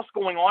everything else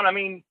going on, I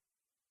mean,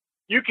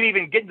 you can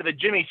even get into the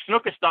Jimmy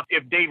Snuka stuff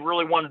if Dave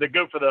really wanted to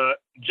go for the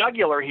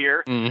jugular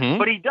here. Mm-hmm.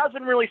 But he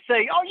doesn't really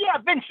say, oh, yeah,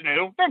 Vince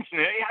knew.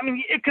 I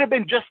mean, it could have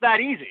been just that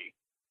easy.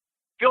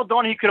 Phil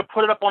Donahue could have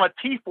put it up on a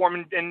T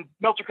form and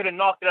Meltzer could have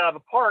knocked it out of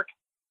the park,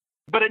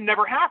 but it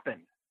never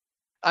happened.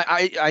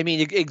 I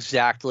mean,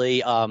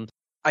 exactly. I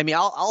mean,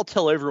 I'll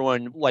tell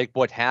everyone like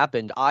what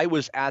happened. I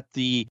was at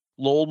the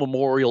Lowell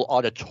Memorial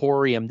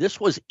Auditorium. This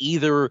was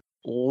either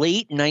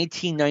late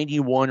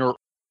 1991 or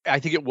I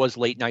think it was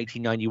late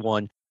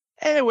 1991.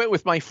 And I went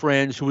with my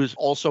friends, who was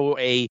also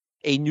a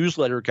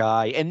newsletter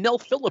guy, and Mel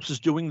Phillips is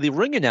doing the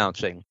ring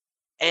announcing.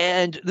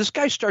 And this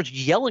guy starts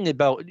yelling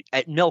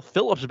at Mel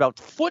Phillips about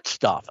foot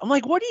stuff. I'm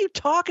like, what are you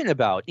talking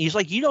about? And he's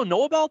like, you don't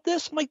know about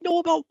this? I'm like, no,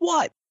 about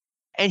what?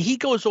 And he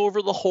goes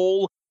over the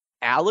whole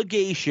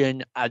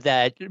allegation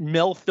that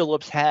Mel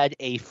Phillips had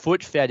a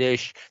foot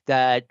fetish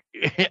that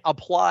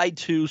applied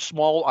to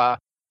small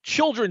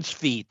children's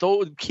feet,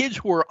 though kids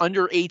who were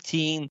under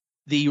 18,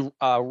 the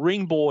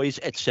ring boys,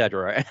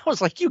 etc. And I was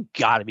like, you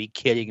got to be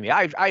kidding me.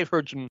 I've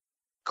heard some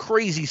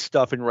crazy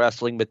stuff in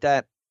wrestling, but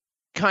that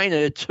kind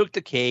of took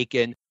the cake.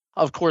 And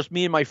of course,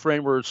 me and my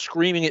friend were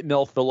screaming at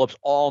Mel Phillips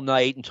all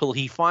night until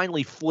he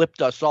finally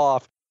flipped us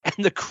off,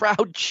 and the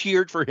crowd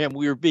cheered for him.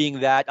 We were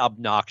being that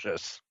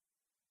obnoxious.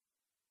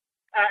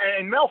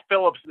 And Mel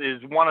Phillips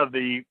is one of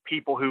the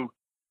people who,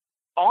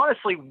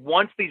 honestly,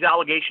 once these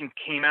allegations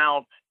came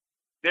out,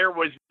 there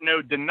was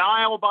no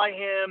denial by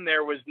him.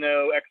 There was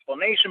no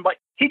explanation, but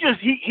he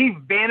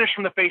vanished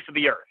from the face of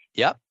the earth.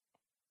 Yep.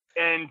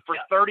 And for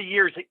 30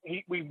 years,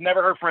 we've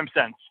never heard from him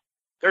since.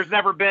 There's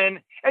never been,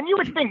 and you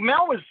would think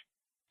Mel was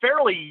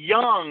fairly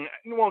young,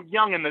 well,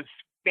 young in the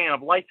span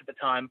of life at the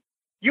time.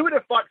 You would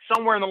have thought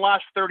somewhere in the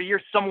last 30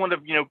 years, someone would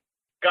have,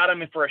 got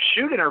him in for a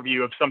shoot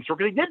interview of some sort.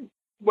 Because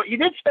he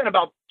did spend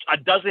about a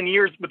dozen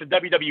years with the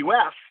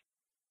WWF,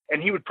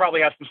 and he would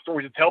probably have some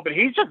stories to tell, but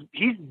he's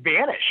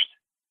vanished.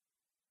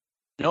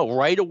 No,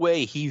 right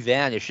away he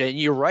vanished. And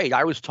you're right.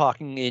 I was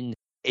talking in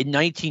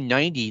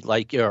 1990,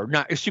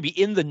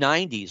 in the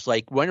 90s,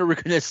 like, when are we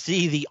going to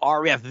see the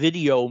RF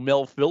video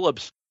Mel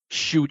Phillips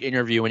shoot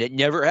interview? And it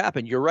never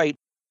happened. You're right.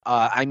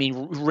 I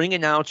mean, ring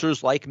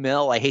announcers like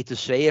Mel, I hate to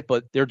say it,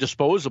 but they're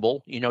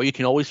disposable. You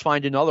can always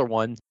find another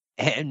one.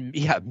 And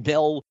yeah,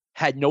 Mel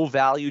had no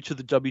value to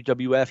the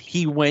WWF.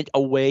 He went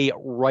away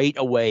right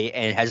away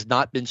and has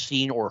not been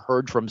seen or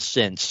heard from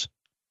since.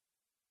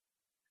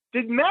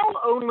 Did Mel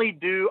only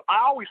I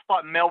always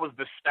thought Mel was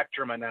the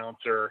Spectrum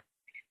announcer.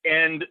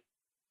 And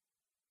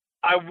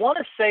I want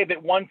to say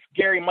that once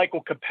Gary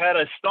Michael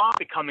Capetta stopped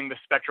becoming the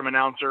Spectrum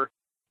announcer,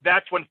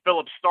 that's when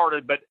Phillips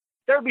started. But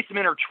there would be some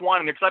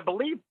intertwining there, because I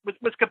believe,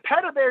 was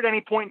Capetta there at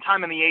any point in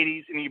time in the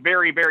 80s, in the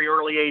very, very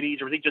early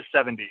 80s, or was he just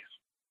 70s?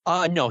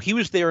 No, he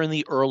was there in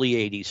the early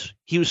 80s.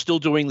 He was still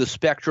doing the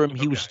Spectrum.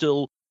 He was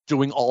still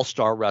doing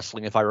All-Star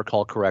Wrestling, if I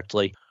recall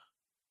correctly.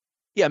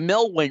 Yeah,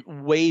 Mel went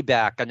way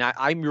back, and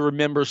I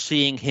remember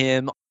seeing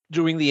him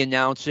doing the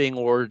announcing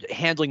or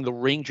handling the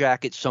ring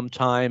jacket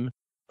sometimes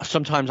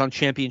on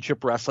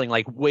Championship Wrestling,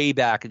 like way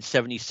back in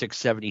 76,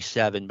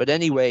 77. But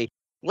anyway,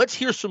 let's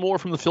hear some more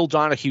from the Phil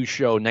Donahue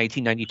Show,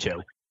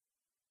 1992.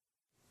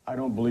 I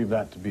don't believe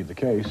that to be the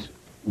case,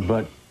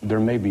 but there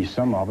may be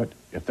some of it.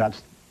 If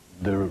that's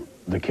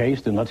the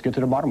case, then let's get to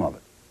the bottom of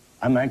it.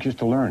 I'm anxious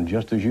to learn,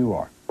 just as you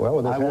are.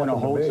 Well, I want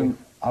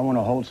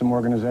to hold some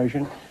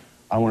organization.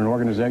 I want an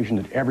organization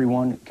that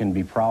everyone can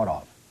be proud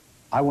of.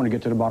 I want to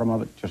get to the bottom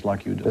of it, just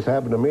like you do. This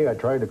happened to me. I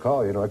tried to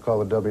call you. I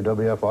called the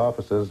WWF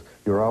offices.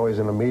 You were always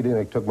in a meeting.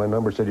 They took my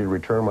number, said you'd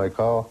return my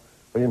call.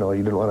 But, you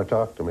didn't want to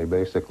talk to me,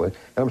 basically.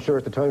 And I'm sure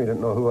at the time you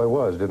didn't know who I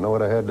was, didn't know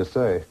what I had to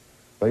say.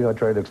 But, I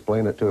tried to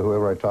explain it to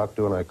whoever I talked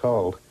to, and I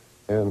called.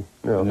 And,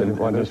 they didn't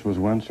want to... This was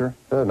when, sir?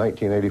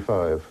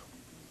 1985.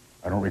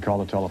 I don't recall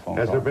the telephone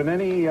call. Has there been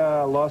any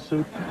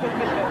lawsuit?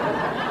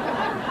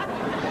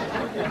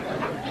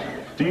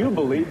 Do you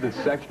believe that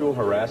sexual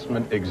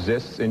harassment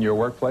exists in your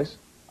workplace?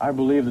 I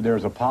believe that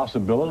there's a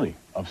possibility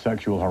of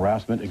sexual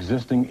harassment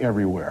existing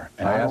everywhere.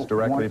 And I asked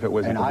directly if it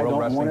was at the World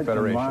Wrestling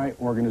Federation. And I don't want it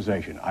in my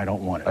organization. I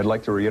don't want it. I'd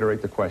like to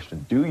reiterate the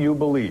question. Do you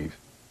believe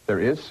there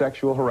is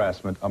sexual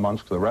harassment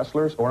amongst the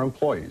wrestlers or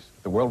employees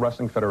at the World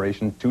Wrestling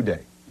Federation today?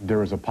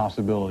 There is a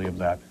possibility of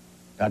that.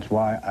 That's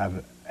why I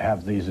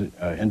have these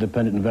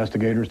independent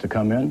investigators to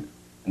come in.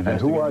 And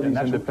who are these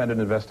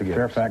independent investigators?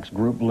 Fairfax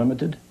Group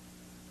Limited.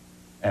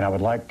 And I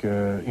would like,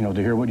 to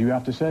hear what you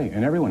have to say,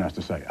 and everyone has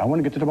to say. I want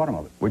to get to the bottom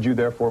of it. Would you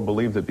therefore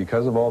believe that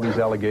because of all these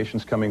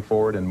allegations coming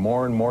forward and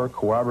more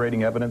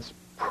corroborating evidence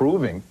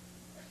proving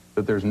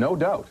that there's no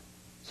doubt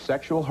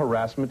sexual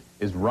harassment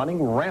is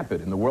running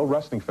rampant in the World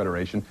Wrestling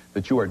Federation,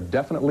 that you are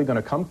definitely going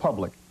to come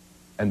public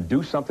and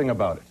do something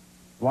about it?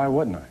 Why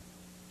wouldn't I?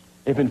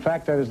 If in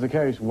fact that is the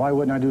case, why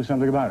wouldn't I do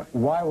something about it?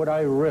 Why would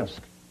I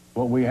risk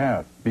what we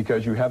have?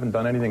 Because you haven't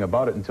done anything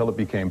about it until it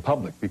became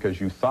public, because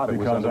you thought it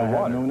was under the water. Because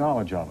I had no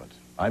knowledge of it.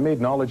 I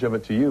made knowledge of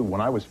it to you when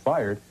I was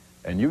fired,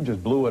 and you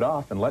just blew it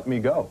off and let me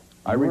go.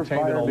 I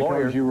retained a lawyer.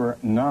 Because you were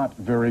not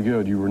very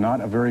good. You were not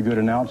a very good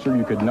announcer.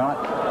 You could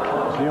not.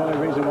 That's the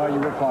only reason why you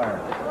were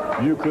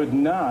fired. You could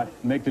not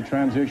make the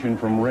transition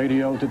from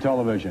radio to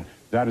television.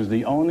 That is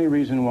the only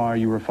reason why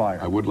you were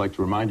fired. I would like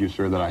to remind you,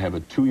 sir, that I have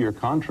a 2-year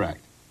contract.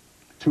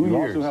 2 years. You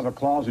also have a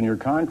clause in your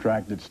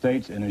contract that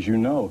states, and as you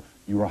know,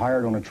 you were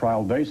hired on a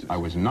trial basis. I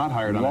was not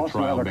hired on a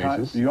trial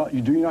basis. Do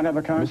you not have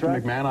a contract?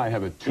 Mr. McMahon, I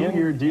have a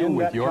 2-year deal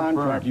with your firm. In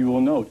that contract, you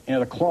will note,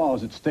 in a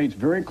clause, it states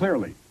very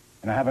clearly,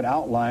 and I have it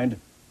outlined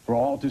for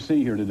all to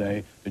see here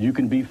today, that you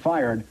can be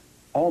fired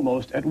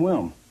almost at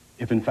whim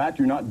if, in fact,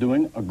 you're not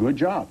doing a good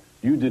job.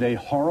 You did a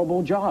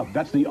horrible job.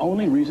 That's the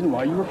only reason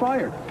why you were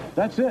fired.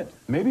 That's it.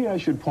 Maybe I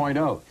should point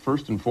out,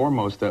 first and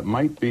foremost, that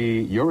might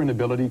be your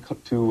inability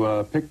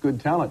to pick good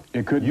talent.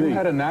 It could be. You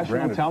had a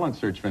national talent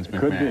search, Vince McMahon. It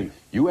could be.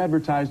 You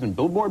advertised in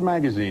Billboard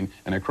magazine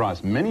and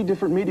across many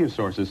different media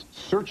sources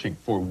searching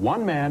for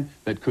one man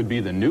that could be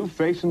the new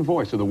face and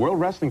voice of the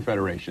World Wrestling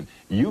Federation.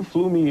 You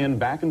flew me in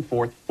back and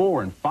forth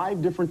 4 and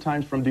 5 different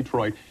times from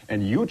Detroit,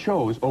 and you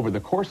chose over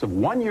the course of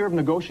 1 year of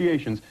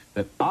negotiations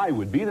that I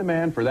would be the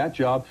man for that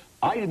job.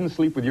 I didn't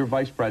sleep with your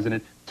vice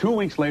president. 2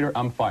 weeks later,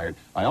 I'm fired.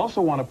 I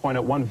also want to point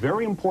out one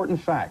very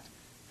important fact.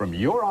 From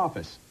your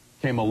office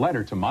came a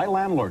letter to my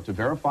landlord to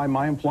verify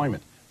my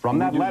employment. From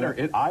that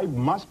letter, I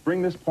must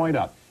bring this point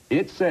up.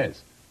 It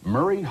says,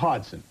 Murray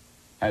Hodson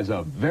has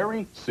a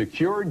very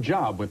secure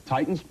job with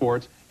Titan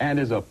Sports and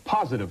is a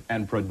positive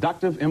and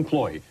productive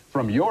employee.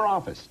 From your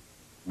office.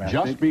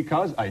 Just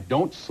because I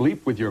don't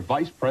sleep with your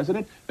vice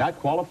president, that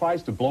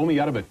qualifies to blow me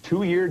out of a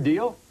 2-year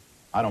deal?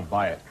 I don't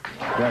buy it.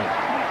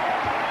 Right.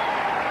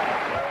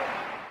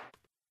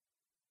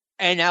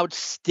 An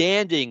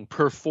outstanding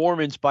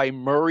performance by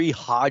Murray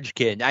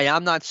Hodgkin.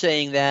 I'm not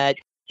saying that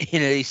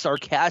in a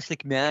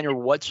sarcastic manner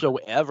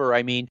whatsoever.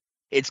 I mean,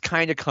 it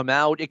kind of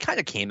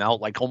came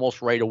out like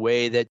almost right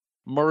away that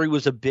Murray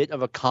was a bit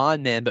of a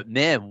con man, but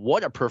man,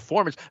 what a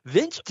performance.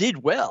 Vince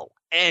did well,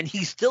 and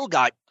he still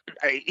got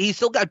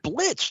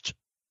blitzed.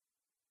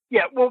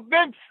 Yeah, well,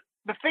 Vince,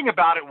 the thing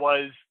about it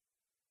was,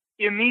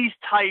 in these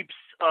types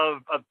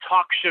of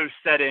talk show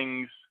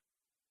settings,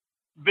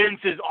 Vince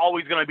is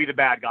always going to be the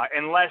bad guy,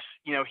 unless,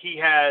 he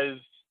has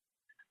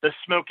the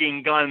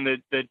smoking gun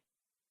that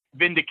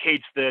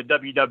vindicates the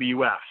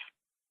WWF.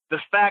 The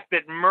fact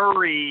that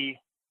Murray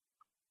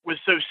was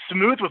so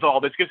smooth with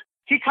all this, because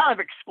he kind of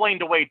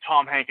explained away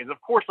Tom Hankins. Of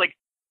course, like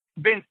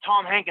Vince,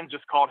 Tom Hankins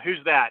just called, who's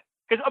that?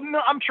 Because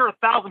I'm sure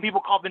 1,000 people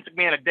called Vince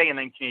McMahon a day in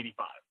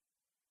 1985.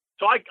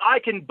 So I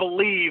can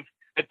believe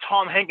that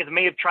Tom Hankins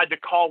may have tried to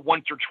call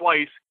once or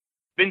twice.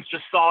 Vince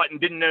just saw it and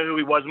didn't know who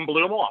he was and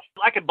blew him off.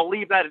 I could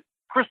believe that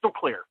crystal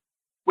clear.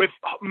 With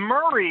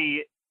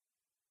Murray,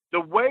 the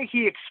way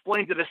he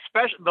explains it,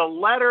 especially the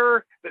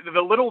letter,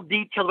 the little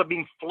details of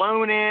being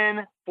flown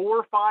in 4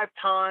 or 5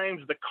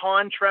 times, the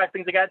contract,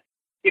 things like that.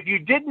 If you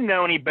didn't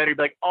know any better, you'd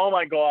be like, oh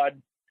my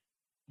God,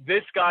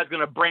 this guy's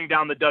going to bring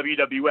down the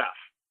WWF.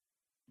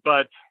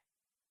 But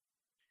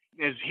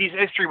his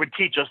history would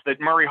teach us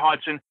that Murray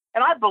Hodgkin,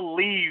 and I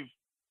believe,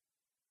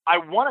 I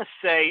want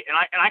to say, and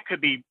I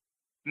could be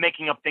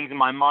making up things in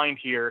my mind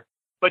here,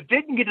 but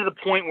didn't get to the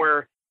point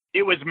where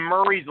it was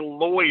Murray's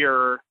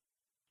lawyer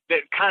that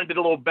kind of did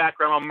a little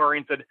background on Murray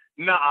and said,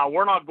 nah,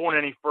 we're not going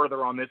any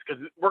further on this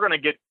because we're going to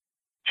get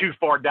too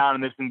far down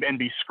in this and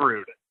be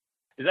screwed.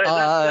 Does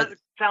that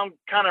sound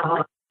kind of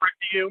correct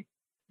to you?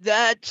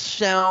 That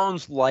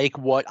sounds like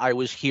what I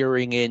was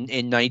hearing in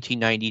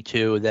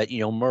 1992, that,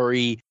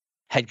 Murray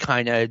had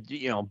kind of,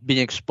 been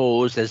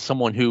exposed as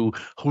someone who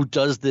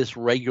does this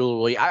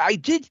regularly. I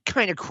did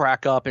kind of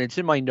crack up, and it's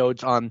in my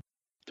notes on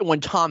when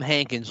Tom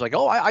Hankins, like,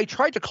 I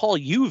tried to call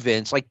you,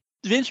 Vince. Like,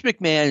 Vince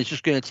McMahon is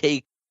just going to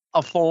take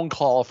a phone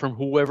call from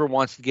whoever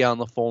wants to get on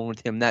the phone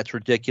with him. That's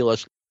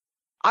ridiculous.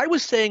 I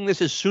was saying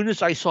this as soon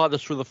as I saw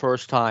this for the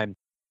first time.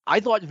 I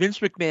thought Vince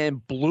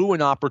McMahon blew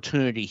an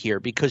opportunity here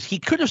because he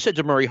could have said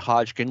to Murray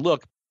Hodgkin,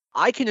 look,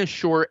 I can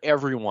assure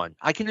everyone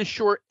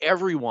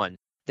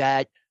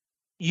that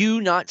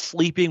you not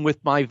sleeping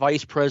with my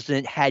vice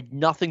president had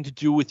nothing to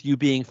do with you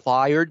being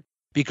fired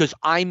because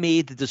I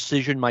made the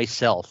decision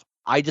myself.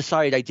 I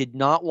decided I did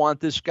not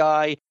want this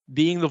guy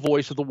being the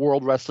voice of the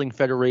World Wrestling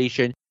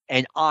Federation,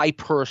 and I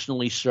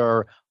personally,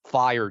 sir,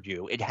 fired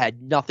you. It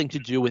had nothing to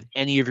do with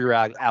any of your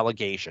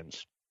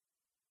allegations.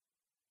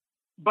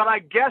 But I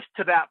guess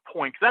to that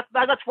point, that's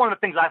one of the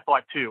things I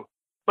thought too.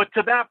 But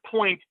to that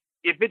point,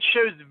 if it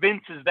shows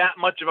Vince is that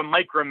much of a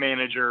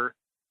micromanager,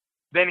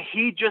 then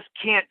he just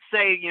can't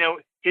say,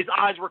 his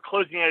eyes were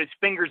closing at his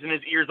fingers and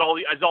his ears,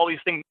 as all these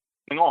things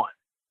going on.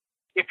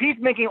 If he's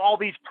making all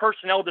these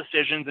personnel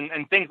decisions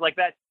and things like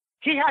that,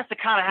 he has to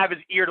kind of have his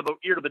ear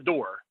to the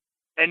door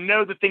and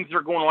know the things that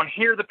are going on,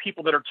 hear the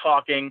people that are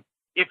talking.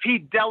 If he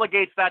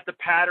delegates that to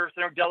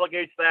Patterson or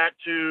delegates that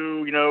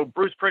to,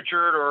 Bruce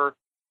Pritchard or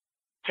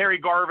Terry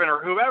Garvin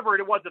or whoever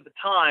it was at the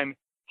time,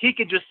 he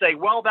could just say,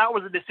 well, that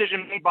was a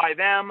decision made by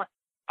them.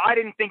 I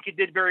didn't think you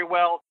did very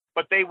well,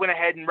 but they went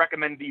ahead and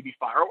recommended that you be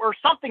fired or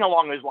something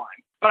along those lines.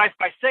 But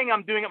by saying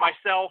I'm doing it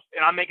myself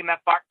and I'm making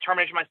that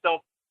determination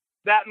myself,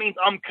 that means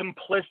I'm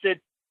complicit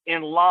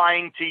in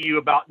lying to you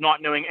about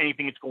not knowing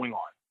anything that's going on.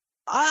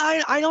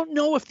 I don't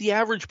know if the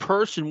average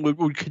person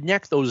would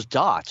connect those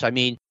dots. I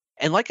mean,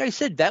 and like I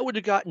said, that would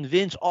have gotten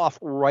Vince off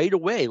right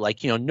away.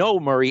 Like, no,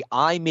 Murray,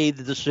 I made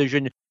the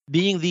decision.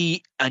 Being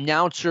the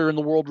announcer in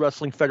the World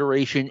Wrestling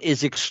Federation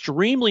is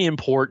extremely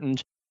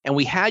important. And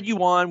we had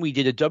you on. We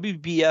did a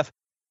WBF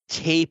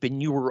tape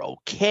and you were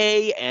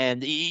okay.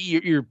 And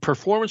your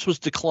performance was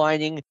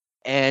declining.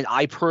 And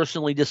I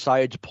personally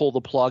decided to pull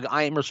the plug.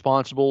 I am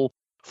responsible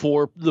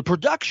for the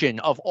production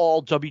of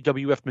all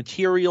WWF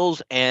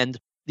materials, and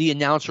the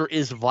announcer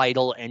is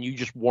vital, and you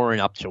just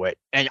weren't up to it.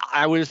 And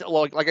I was,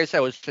 like I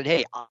said,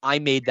 hey, I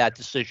made that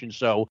decision.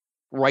 So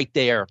right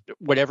there,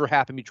 whatever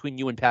happened between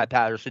you and Pat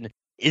Patterson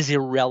is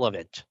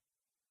irrelevant.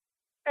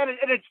 And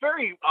it's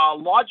very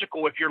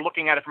logical if you're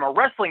looking at it from a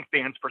wrestling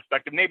fan's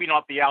perspective, maybe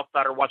not the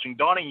outsider watching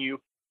Donahue,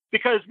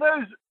 because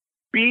those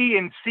B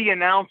and C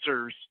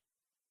announcers,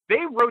 they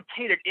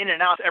rotated in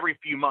and out every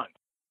few months.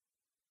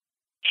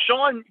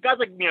 Sean, guys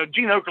like,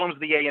 Gene Okerlund's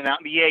the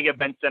A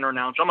Event Center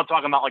announcer. I'm not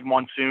talking about like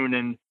Monsoon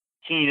and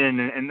Keenan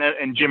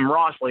and Jim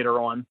Ross later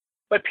on.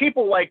 But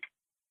people like,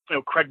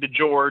 Craig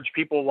DeGeorge,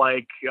 people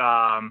like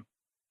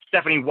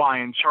Stephanie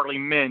Wyan, Charlie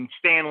Min,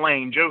 Stan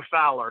Lane, Joe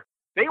Fowler,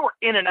 they were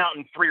in and out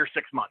in 3 or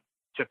 6 months,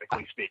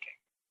 typically speaking.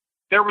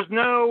 There was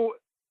no,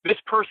 this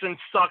person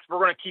sucks, we're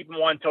going to keep him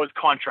on until his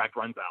contract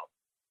runs out.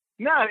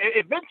 No,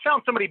 if Vince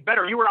found somebody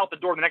better, you were out the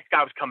door, the next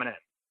guy was coming in.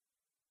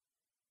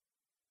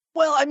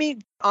 Well, I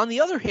mean, on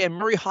the other hand,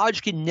 Murray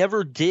Hodgkin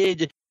never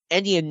did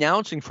any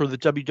announcing for the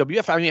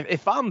WWF. I mean,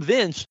 if I'm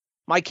Vince,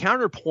 my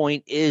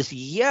counterpoint is,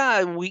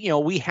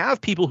 we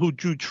have people who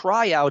do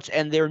tryouts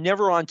and they're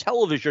never on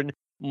television,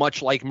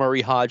 much like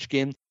Murray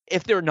Hodgkin,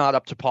 if they're not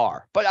up to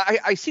par. But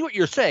I see what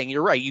you're saying.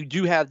 You're right. You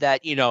do have that,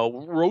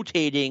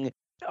 rotating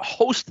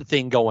host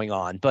thing going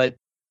on. But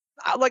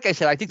like I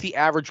said, I think the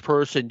average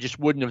person just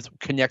wouldn't have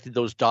connected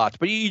those dots.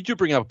 But you do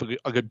bring up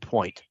a good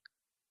point.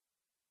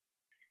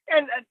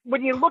 And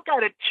when you look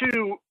at it,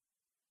 too,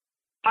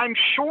 I'm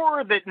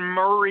sure that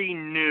Murray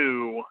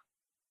knew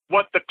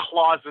what the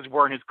clauses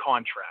were in his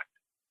contract.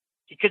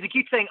 Because he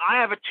keeps saying, I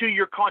have a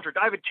 2-year contract.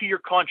 I have a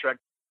 2-year contract.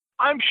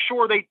 I'm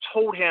sure they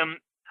told him,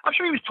 I'm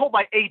sure he was told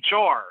by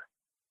HR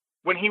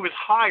when he was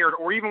hired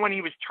or even when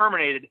he was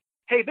terminated,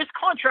 hey, this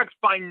contract's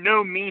by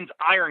no means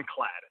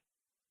ironclad.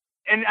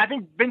 And I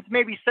think Vince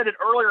maybe said it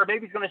earlier,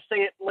 maybe he's going to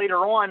say it later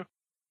on,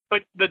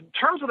 but the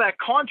terms of that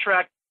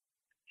contract,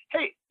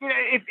 hey,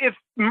 if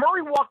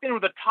Murray walked in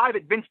with a tie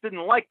that Vince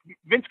didn't like,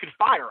 Vince could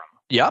fire him.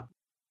 Yep.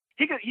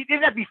 He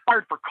didn't have to be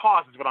fired for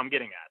cause is what I'm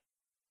getting at.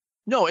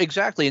 No,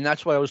 exactly. And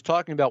that's what I was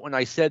talking about when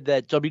I said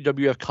that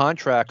WWF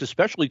contracts,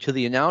 especially to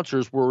the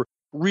announcers, were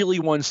really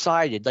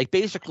one-sided. Like,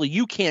 basically,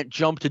 you can't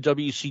jump to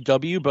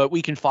WCW, but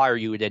we can fire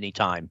you at any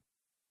time.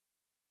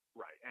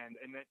 Right.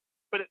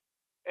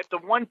 at the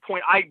one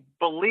point, I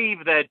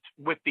believe that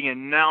with the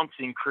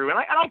announcing crew, and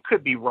I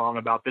could be wrong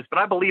about this, but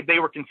I believe they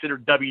were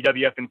considered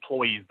WWF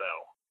employees,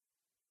 though.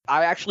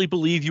 I actually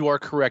believe you are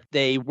correct.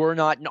 They were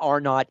not and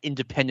are not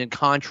independent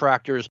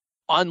contractors,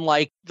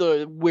 unlike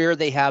where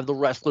they have the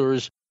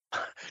wrestlers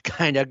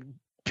kind of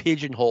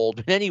pigeonholed.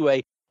 But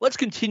anyway, let's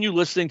continue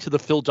listening to the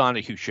Phil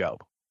Donahue Show.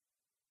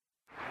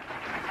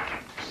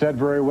 Said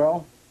very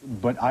well,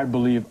 but I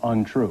believe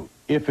untrue.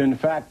 If, in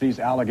fact, these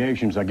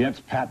allegations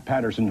against Pat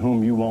Patterson,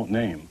 whom you won't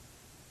name,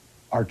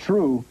 are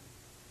true,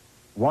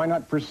 why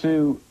not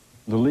pursue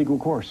the legal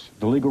course,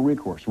 the legal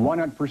recourse? Why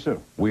not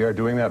pursue? We are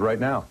doing that right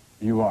now.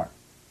 You are.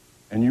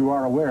 And you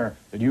are aware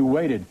that you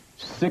waited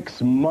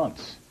 6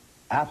 months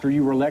after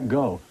you were let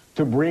go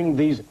to bring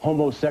these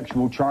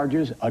homosexual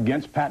charges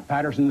against Pat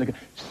Patterson.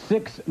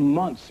 6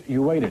 months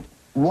you waited.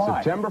 Why?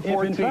 September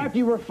 14th. If, in fact,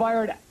 you were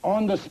fired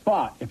on the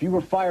spot, if you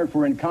were fired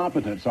for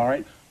incompetence, all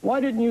right,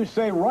 why didn't you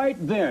say right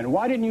then,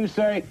 why didn't you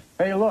say,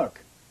 hey, look,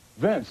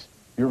 Vince,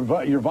 your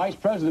vice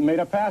president made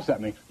a pass at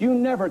me. You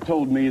never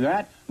told me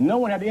that. No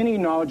one had any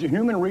knowledge.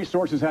 Human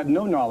Resources had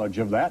no knowledge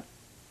of that.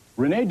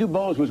 Rene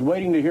Dubose was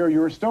waiting to hear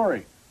your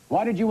story.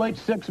 Why did you wait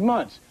 6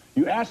 months?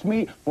 You asked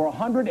me for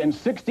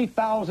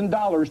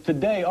 $160,000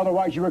 today,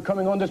 otherwise you were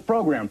coming on this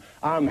program.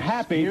 I'm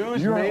happy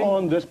you're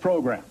on this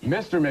program.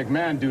 Mr.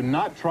 McMahon, do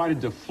not try to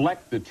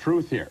deflect the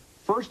truth here.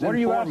 First and foremost, what are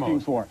you asking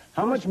for?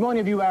 How much money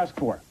have you asked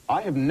for?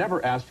 I have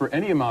never asked for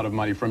any amount of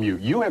money from you.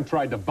 You have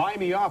tried to buy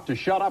me off to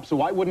shut up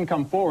so I wouldn't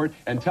come forward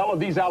and tell of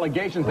these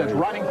allegations that's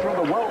running through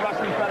the World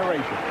Wrestling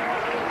Federation.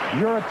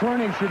 Your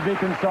attorney should be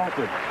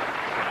consulted.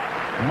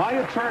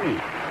 My attorney,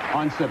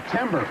 on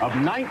September of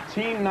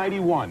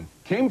 1991,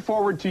 came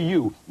forward to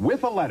you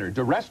with a letter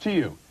addressed to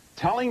you,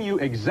 telling you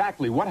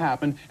exactly what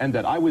happened and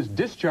that I was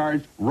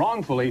discharged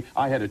wrongfully.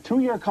 I had a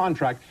 2-year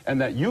contract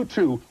and that you,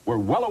 too, were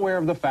well aware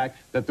of the fact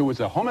that there was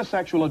a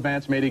homosexual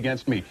advance made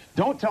against me.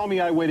 Don't tell me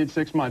I waited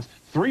 6 months.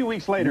 3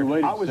 weeks later,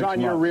 I was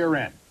on your rear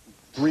end.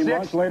 3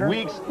 months later? 6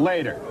 weeks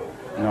later.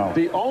 No.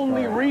 The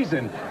only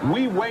reason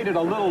we waited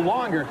a little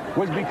longer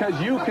was because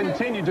you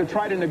continued to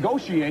try to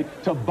negotiate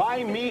to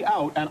buy me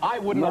out, and I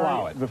wouldn't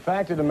allow it. The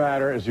fact of the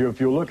matter is, if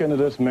you look into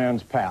this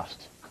man's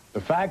past,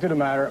 the fact of the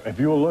matter, if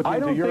you look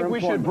into your I don't think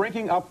we should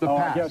bring up the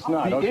past. I guess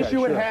not. The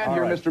issue at hand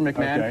here, Mr.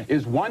 McMahon,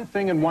 is one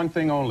thing and one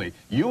thing only.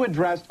 You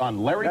addressed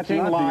on Larry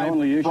King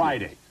Live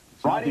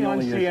Friday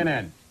on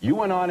CNN. You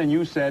went on and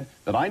you said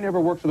that I never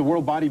worked for the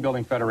World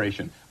Bodybuilding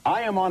Federation.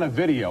 I am on a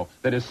video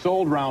that is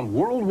sold around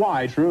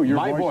worldwide. True, your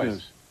my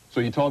voice. So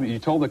you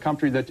told the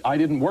country that I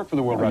didn't work for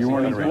the World Wrestling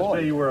Federation. You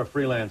say you were a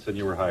freelance and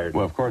you were hired.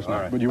 Well, of course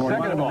not. Right. But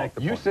second of all,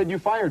 you said you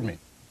fired me.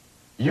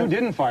 You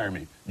didn't fire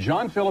me.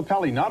 John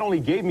Filippelli not only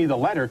gave me the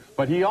letter,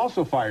 but he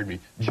also fired me.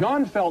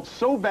 John felt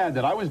so bad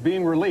that I was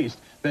being released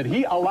that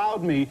he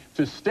allowed me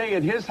to stay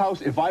at his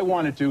house if I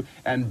wanted to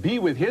and be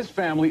with his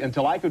family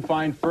until I could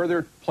find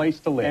further place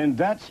to live. And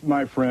that's,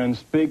 my friend,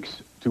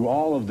 speaks to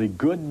all of the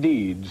good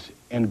deeds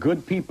and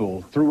good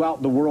people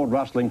throughout the World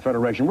Wrestling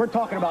Federation. We're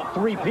talking about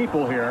 3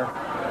 people here.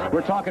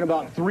 We're talking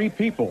about 3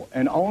 people,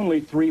 and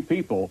only 3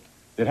 people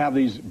that have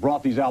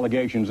brought these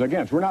allegations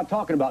against. We're not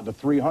talking about the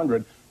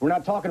 300. We're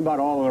not talking about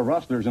all of the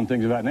wrestlers and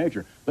things of that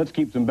nature. Let's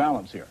keep some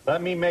balance here.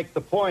 Let me make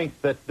the point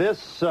that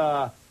this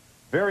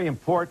very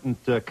important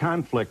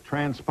conflict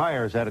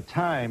transpires at a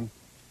time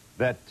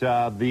that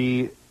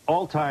the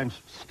all-time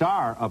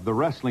star of the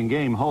wrestling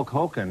game, Hulk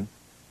Hogan,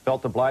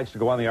 felt obliged to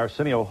go on the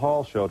Arsenio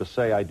Hall show to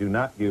say, I do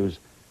not use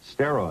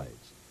steroids,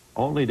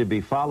 only to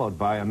be followed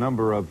by a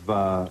number of...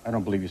 I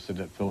don't believe you said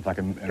that, Phil, if I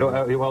can...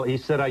 well, he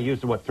said I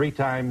used it, what, 3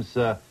 times?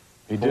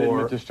 He did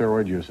admit to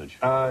steroid usage.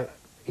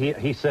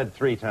 He said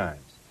 3 times.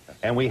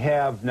 And we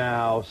have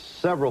now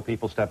several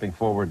people stepping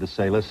forward to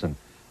say, listen,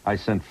 I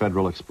sent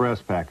Federal Express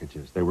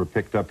packages. They were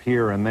picked up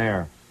here and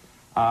there.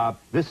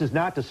 This is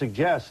not to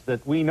suggest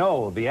that we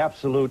know the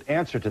absolute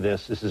answer to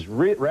this. This is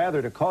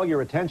rather to call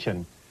your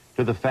attention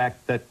to the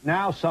fact that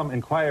now some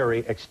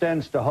inquiry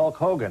extends to Hulk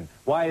Hogan.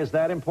 Why is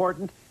that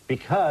important?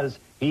 Because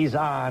he's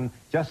on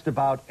just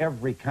about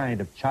every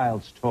kind of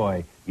child's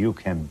toy you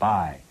can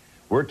buy.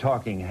 We're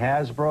talking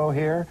Hasbro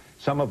here.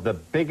 Some of the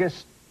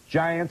biggest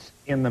giants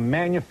in the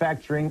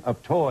manufacturing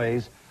of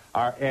toys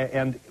are,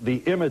 and the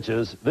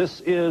images.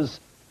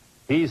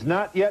 He's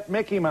not yet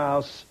Mickey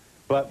Mouse,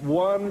 but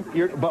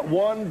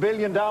 $1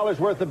 billion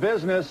worth of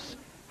business.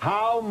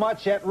 How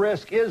much at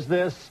risk is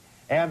this,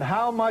 and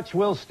how much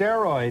will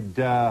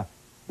the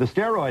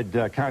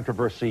steroid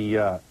controversy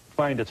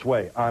find its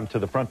way onto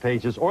the front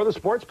pages or the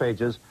sports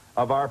pages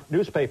of our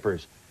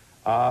newspapers?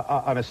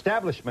 An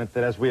establishment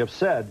that, as we have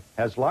said,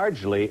 has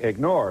largely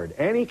ignored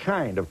any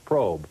kind of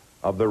probe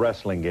of the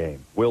wrestling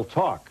game. We'll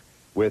talk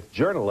with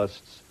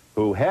journalists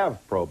who have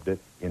probed it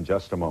in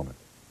just a moment.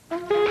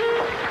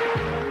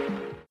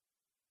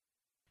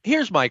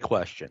 Here's my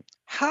question.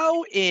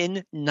 How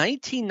in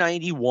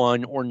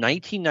 1991 or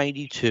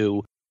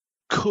 1992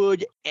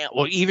 could,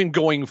 well, even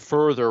going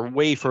further,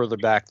 way further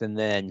back than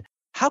then,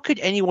 how could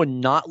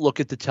anyone not look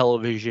at the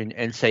television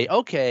and say,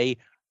 okay,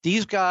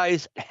 these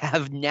guys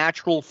have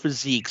natural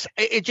physiques?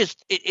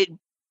 It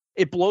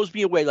it blows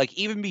me away. Like,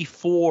 even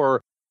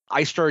before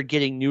I started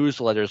getting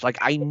newsletters, like,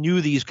 I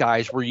knew these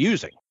guys were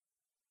using.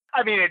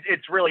 I mean,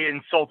 it's really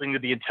insulting to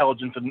the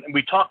intelligence. And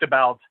we talked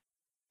about,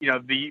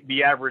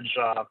 the average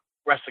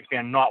wrestling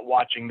fan not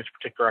watching this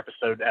particular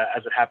episode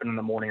as it happened in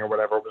the morning or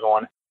whatever it was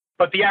on.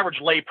 But the average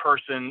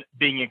layperson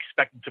being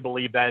expected to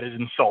believe that is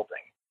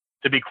insulting,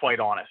 to be quite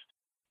honest.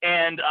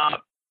 And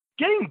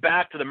getting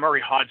back to the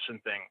Murray Hodgson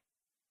thing,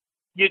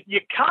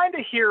 you kind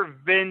of hear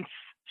Vince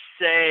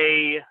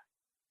say,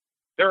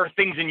 there are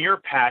things in your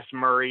past,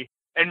 Murray,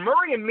 and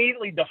Murray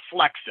immediately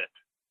deflects it.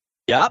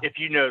 Yeah. If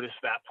you notice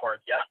that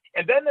part. Yeah.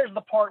 And then there's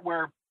the part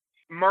where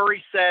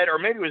Murray said, or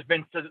maybe it was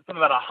Vince said something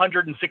about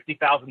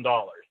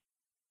 $160,000.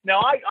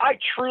 Now, I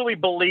truly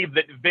believe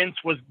that Vince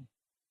was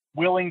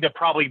willing to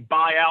probably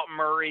buy out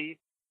Murray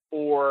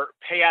or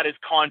pay out his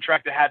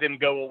contract to have him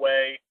go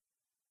away.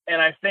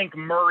 And I think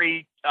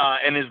Murray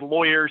and his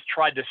lawyers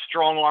tried to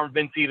strong-arm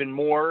Vince even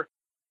more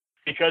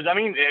because, I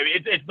mean,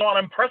 it's not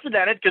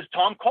unprecedented because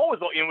Tom Cole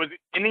was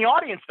in the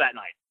audience that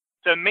night.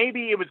 So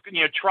maybe it was,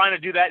 trying to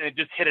do that and it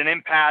just hit an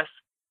impasse.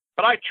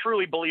 But I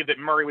truly believe that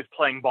Murray was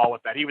playing ball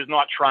with that. He was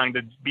not trying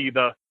to be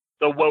the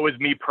woe is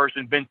me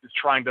person. Vince is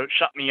trying to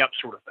shut me up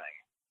sort of thing.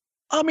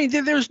 I mean,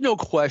 there's no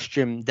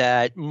question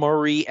that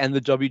Murray and the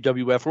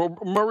WWF, or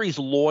Murray's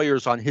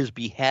lawyers on his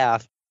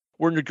behalf,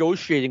 were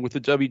negotiating with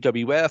the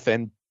WWF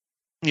and,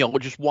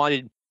 just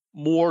wanted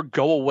more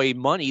go-away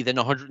money than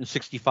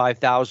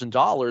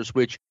 $165,000,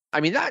 which, I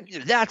mean,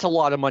 that's a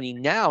lot of money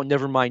now,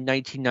 never mind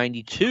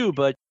 1992.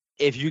 But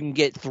if you can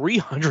get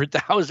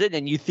 $300,000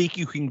 and you think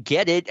you can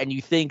get it and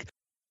you think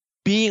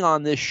being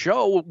on this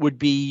show would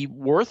be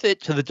worth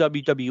it to the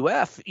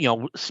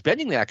WWF,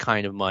 spending that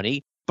kind of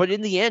money. But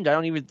in the end,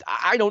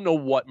 I don't know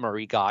what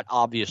Murray got,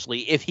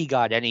 obviously, if he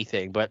got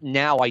anything. But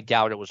now I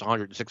doubt it was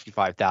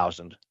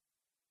 $165,000.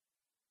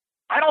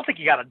 I don't think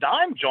he got a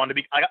dime, John.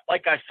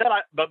 Like I said,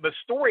 the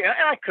story, and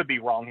I could be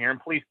wrong here, and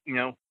please,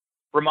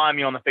 remind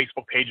me on the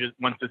Facebook pages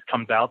once this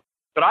comes out.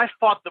 But I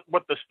thought that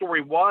what the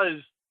story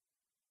was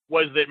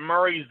that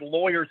Murray's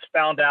lawyers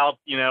found out,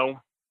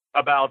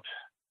 about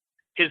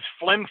his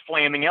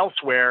flim-flamming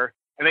elsewhere,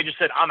 and they just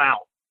said, I'm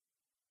out.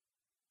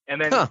 And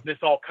then this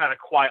all kind of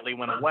quietly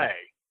went away.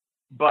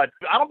 But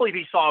I don't believe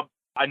he saw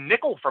a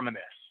nickel from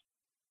this.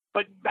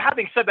 But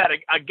having said that,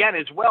 again,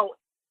 as well,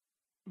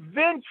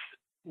 Vince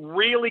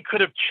really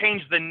could have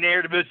changed the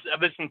narrative of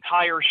this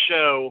entire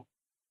show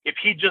if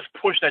he just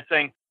pushed that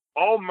saying,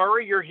 oh,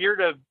 Murray, you're here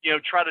to,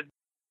 try to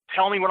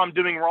tell me what I'm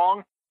doing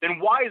wrong. Then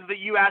why is it that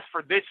you asked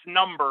for this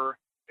number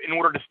in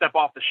order to step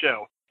off the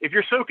show? If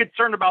you're so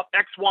concerned about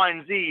X, Y,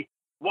 and Z,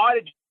 why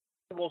did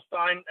you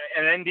sign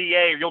an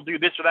NDA or you'll do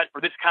this or that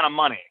for this kind of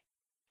money?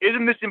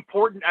 Isn't this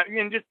important? I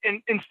mean,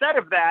 and instead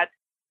of that,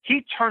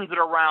 he turns it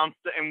around,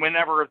 and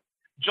whenever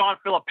John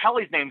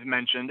Filippelli's name's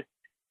mentioned,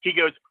 he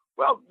goes,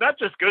 well, that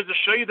just goes to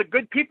show you the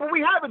good people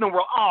we have in the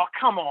world. Oh,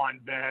 come on,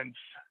 Vince.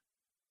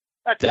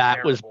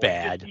 That was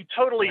bad. He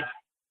totally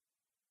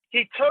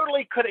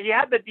could. He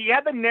had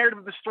the narrative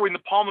of the story in the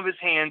palm of his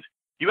hands.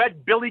 You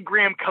had Billy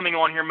Graham coming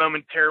on here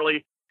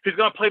momentarily, who's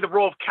going to play the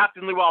role of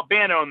Captain Lou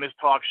Albano in this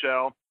talk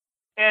show,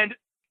 and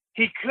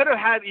he could have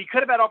had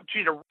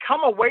opportunity to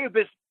come away with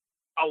this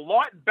a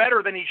lot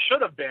better than he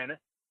should have been,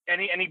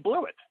 and he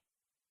blew it.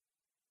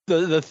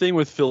 The thing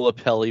with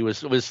Filippelli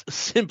was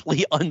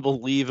simply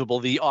unbelievable.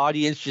 The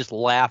audience just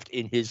laughed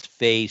in his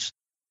face.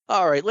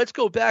 All right, let's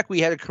go back.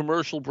 We had a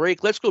commercial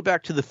break. Let's go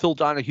back to the Phil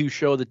Donahue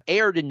show that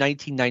aired in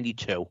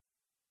 1992.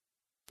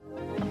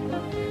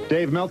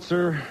 Dave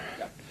Meltzer.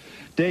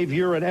 Dave,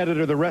 you're an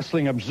editor of the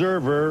Wrestling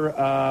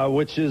Observer,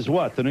 which is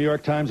what, the New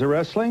York Times of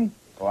Wrestling?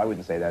 Oh, I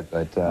wouldn't say that,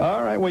 but...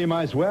 All right, well, you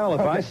might as well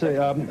if I say.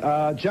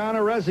 John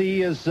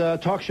Arezzi is a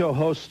talk show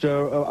host,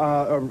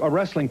 a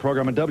wrestling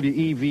program on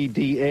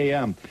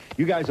WEVD-AM.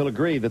 You guys will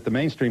agree that the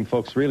mainstream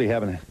folks really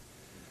haven't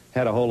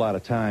had a whole lot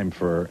of time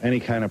for any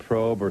kind of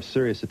probe or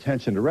serious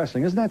attention to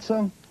wrestling. Isn't that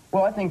so?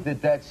 Well, I think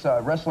that's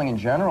wrestling in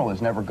general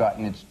has never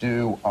gotten its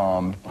due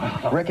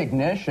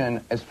recognition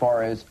as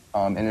far as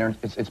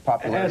its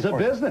popularity. As a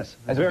business.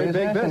 As a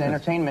business and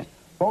entertainment.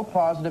 Both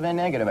positive and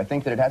negative. I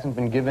think that it hasn't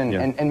been given,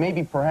 and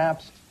maybe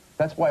perhaps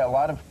that's why a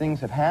lot of things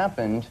have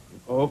happened.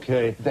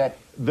 Okay.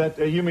 That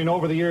you mean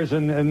over the years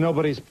and no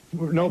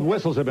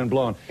whistles have been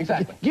blown.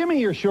 Exactly. Give me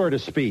your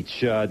shortest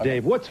speech,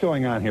 Dave. What's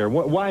going on here?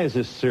 Why is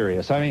this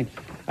serious? I mean,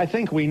 I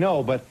think we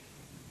know, but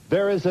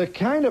there is a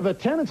kind of a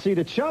tendency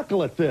to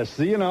chuckle at this.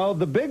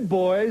 The big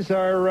boys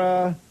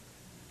are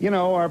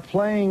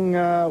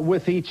playing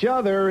with each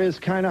other is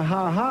kind of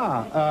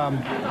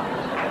ha-ha.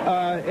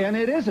 And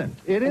it isn't.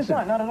 It's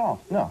not at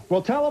all. No.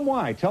 Well, tell them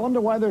why. Tell them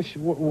why this is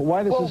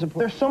important.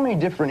 There's so many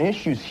different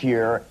issues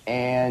here,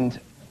 and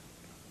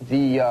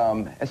the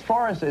as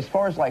far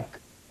as like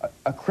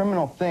a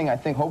criminal thing, I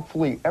think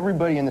hopefully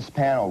everybody in this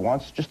panel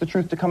wants just the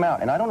truth to come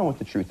out, and I don't know what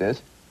the truth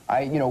is.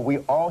 We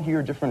all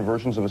hear different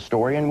versions of a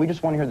story, and we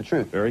just want to hear the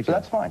truth. Very good. So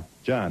that's fine.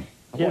 John,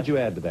 what would you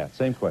add to that?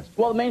 Same question.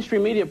 Well, the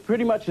mainstream media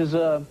pretty much has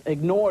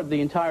ignored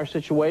the entire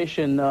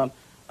situation.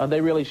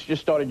 They really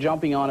just started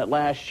jumping on it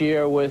last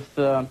year with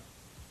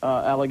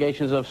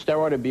allegations of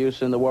steroid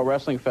abuse in the World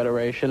Wrestling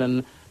Federation,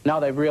 and now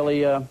they've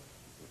really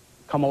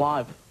come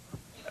alive.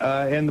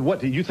 And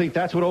what do you think?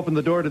 That's what opened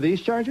the door to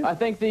these charges? I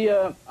think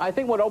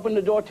what opened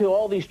the door to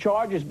all these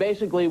charges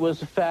basically was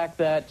the fact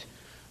that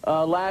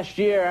last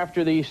year,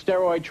 after the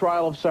steroid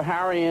trial of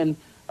Zaharian,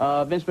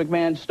 Vince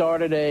McMahon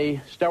started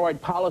a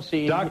steroid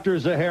policy. Dr.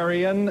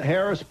 Zaharian,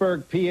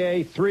 Harrisburg,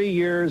 PA, 3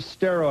 years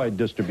steroid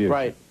distribution.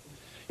 Right.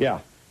 Yeah.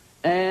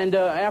 And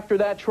after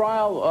that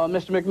trial,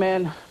 Mr.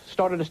 McMahon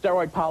started a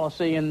steroid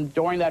policy, and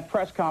during that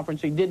press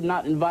conference, he did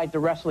not invite the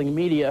wrestling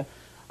media.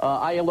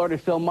 I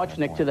alerted Phil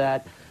Muchnick to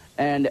that.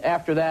 And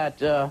after that,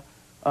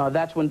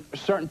 that's when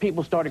certain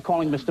people started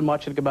calling Mr.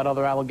 Muchnick about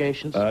other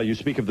allegations. You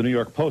speak of the New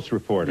York Post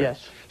reporter.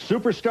 Yes.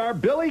 Superstar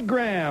Billy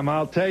Graham,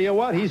 I'll tell you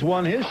what, he's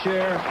won his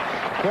share.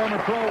 Former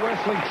pro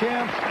wrestling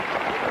champs.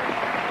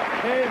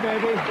 Hey,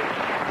 baby.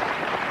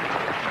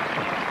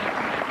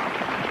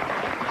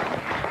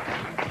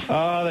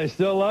 Oh, they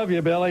still love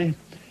you, Billy.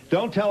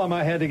 Don't tell them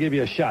I had to give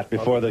you a shot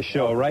before the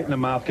show, right in the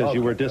mouth, because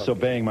you were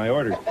disobeying my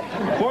orders.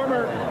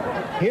 Former...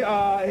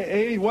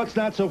 Hey, what's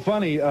not so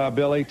funny,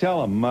 Billy?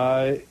 Tell him.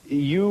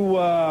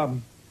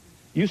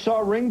 You saw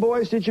ring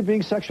boys, did you,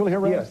 being sexually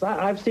harassed? Yes,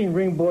 I've seen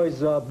ring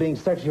boys being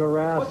sexually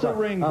harassed. What's a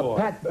ring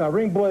boy?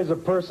 Ring boy is a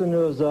person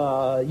who's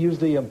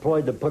usually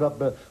employed to put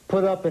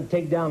up and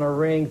take down a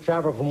ring,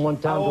 travel from one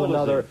town to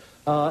another.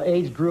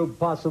 Age group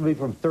possibly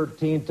from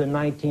 13 to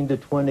 19 to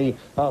 20,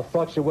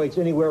 fluctuates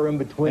anywhere in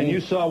between. And you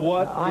saw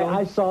what?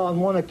 I saw on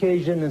one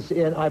occasion,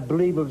 in I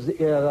believe it was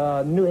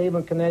in New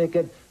Haven,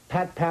 Connecticut,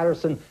 Pat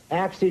Patterson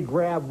actually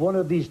grabbed one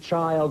of these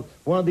children,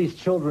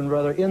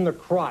 in the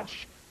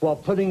crotch while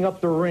putting up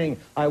the ring.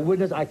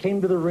 I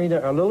came to the arena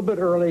a little bit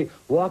early,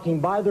 walking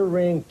by the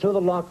ring to the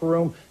locker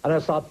room, and I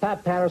saw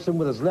Pat Patterson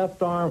with his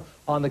left arm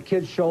on the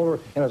kid's shoulder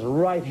and his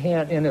right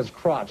hand in his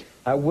crotch.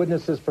 I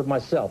witnessed this for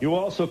myself. You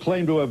also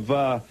claim to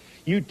have...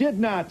 you did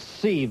not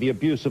see the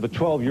abuse of a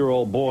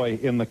 12-year-old boy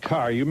in the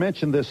car. You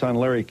mentioned this on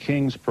Larry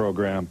King's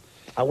program.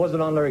 I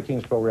wasn't on Larry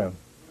King's program.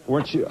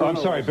 Weren't you? I'm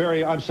sorry,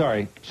 Barry. I'm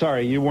sorry.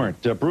 Sorry, you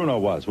weren't. Bruno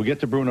was. We'll get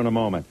to Bruno in a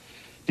moment.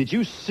 Did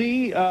you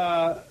see? You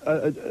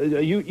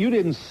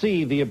didn't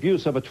see the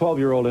abuse of a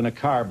 12-year-old in a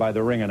car by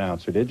the ring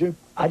announcer, did you?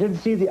 I didn't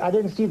see the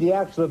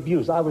actual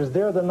abuse. I was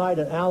there the night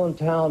in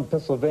Allentown,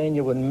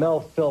 Pennsylvania, when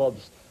Mel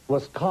Phillips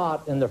was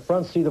caught in the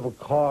front seat of a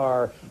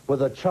car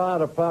with a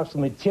child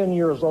approximately 10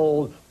 years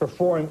old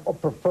performing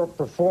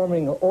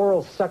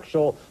oral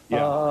sexual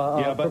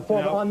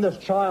on this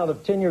child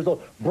of 10 years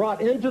old, brought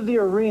into the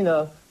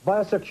arena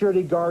by a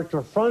security guard,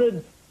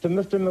 confronted to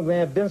Mr.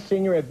 McMahon, Vince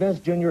Sr. and Vince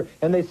Jr.,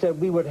 and they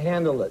said we would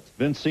handle it.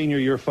 Vince Sr.,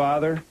 your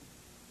father?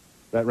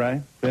 Is that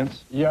right,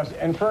 Vince? Yes,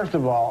 and first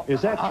of all...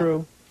 Is that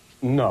true?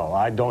 No,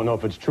 I don't know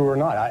if it's true or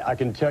not. I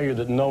can tell you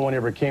that no one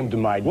ever came to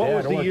my dad. What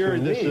was the year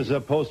this is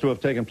supposed to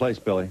have taken place,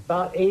 Billy?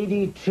 About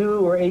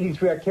 82 or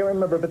 83, I can't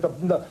remember, but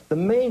the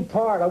main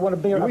part I want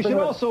to bring... We should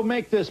also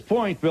make this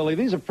point, Billy.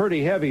 These are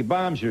pretty heavy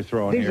bombs you're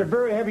throwing here. These are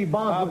very heavy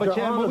bombs,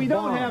 but we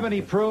don't have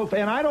any proof,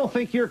 and I don't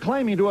think you're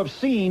claiming to have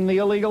seen the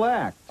illegal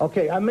act.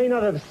 Okay, I may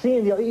not have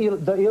seen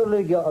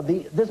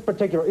this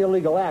particular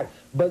illegal act,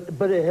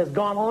 but it has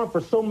gone on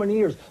for so many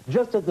years.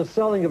 Just as the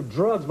selling of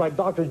drugs by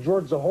Dr.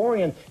 George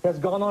Zahorian has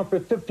gone on for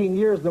 15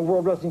 years in the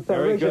World Wrestling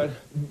Federation,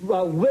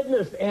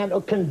 witnessed and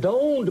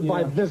condoned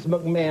by Vince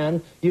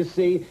McMahon, you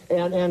see,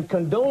 and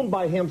condoned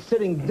by him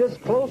sitting this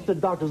close to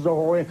Dr.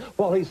 Zahorian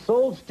while he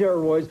sold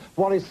steroids,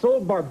 while he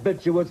sold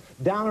barbiturates,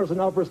 downers and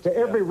uppers to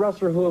every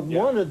wrestler who have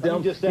wanted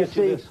them. You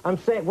see,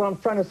 what I'm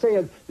trying to say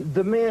is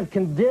the man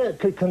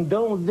could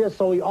condone this,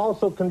 so he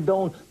also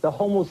condoned the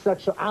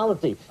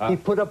homosexuality. He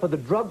put up with the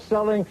drug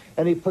selling,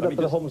 and he put up with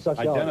the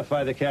homosexuality.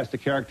 Identify the cast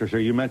of characters here.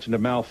 You mentioned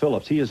Mal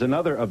Phillips. He is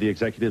another of the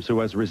executives who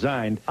has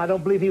resigned. I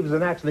don't believe he was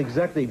an actual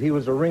executive. He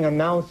was a ring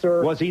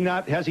announcer. Was he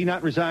not? Has he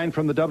not resigned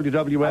from the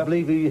WWF? I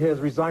believe he has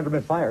resigned or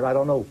been fired. I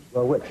don't know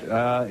which.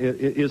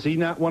 Is he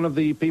not one of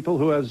the people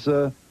who has...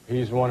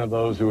 He's one of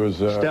those who has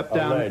stepped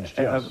down alleged,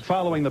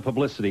 following the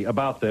publicity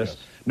about this. Yes.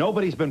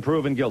 Nobody's been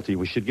proven guilty.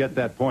 We should get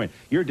that point.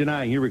 You're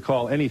denying you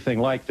recall anything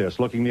like this,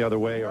 looking the other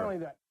way. All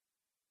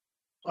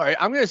right,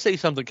 I'm going to say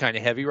something kind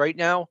of heavy right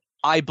now.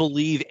 I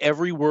believe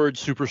every word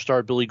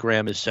Superstar Billy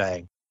Graham is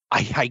saying.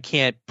 I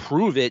can't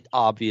prove it,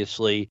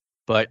 obviously,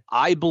 but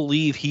I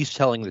believe he's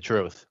telling the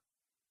truth.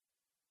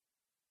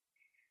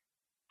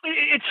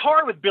 It's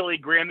hard with Billy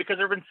Graham because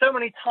there have been so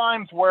many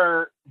times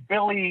where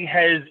Billy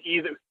has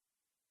either...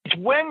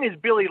 When is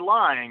Billy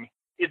lying?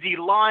 Is he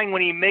lying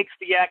when he makes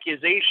the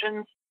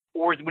accusations,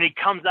 or when he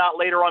comes out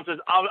later on and says,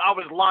 I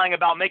was lying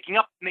about make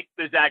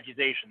those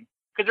accusations?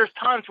 Because there's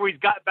times where he's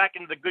got back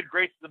into the good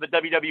graces of the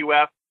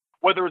WWF,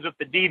 whether it was with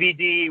the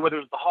DVD, whether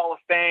it was the Hall of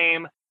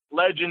Fame,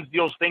 Legends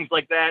deals, things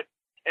like that.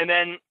 And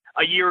then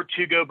a year or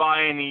two go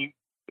by and he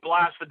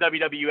blasts the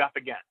WWF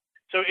again.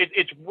 So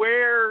it's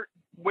where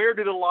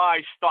do the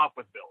lies stop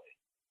with Billy?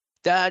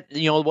 That,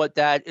 you know what,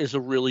 that is a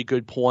really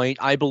good point.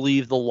 I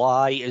believe the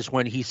lie is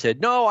when he said,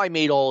 no, I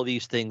made all of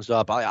these things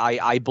up.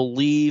 I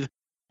believe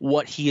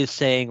what he is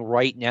saying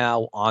right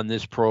now on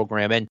this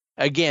program. And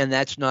again,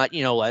 that's not,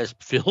 as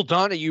Phil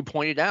Donahue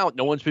pointed out,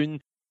 no one's been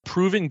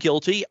proven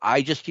guilty.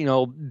 I just,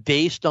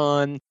 based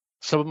on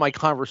some of my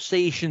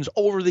conversations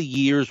over the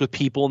years with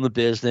people in the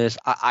business,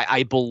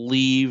 I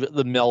believe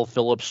the Mel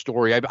Phillips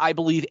story. I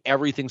believe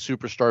everything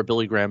Superstar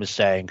Billy Graham is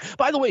saying.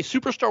 By the way,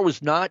 Superstar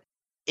was not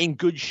in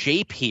good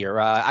shape here.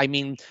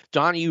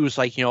 Donahue was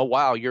like,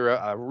 wow, you're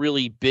a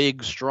really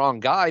big, strong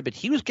guy, but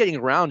he was getting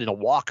around in a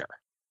walker.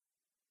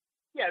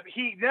 Yeah,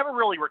 he never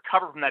really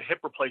recovered from that hip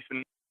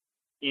replacement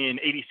in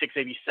 86,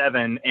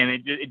 87, and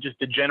it just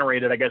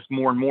degenerated, I guess,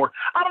 more and more.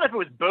 I don't know if it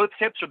was both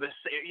hips or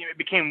it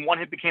became one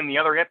hip became the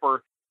other hip,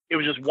 or it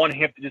was just one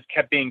hip that just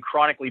kept being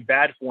chronically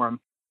bad for him.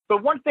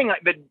 But one thing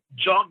that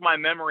jogged my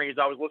memory as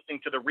I was listening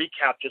to the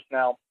recap just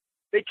now,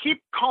 they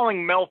keep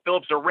calling Mel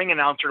Phillips a ring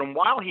announcer, and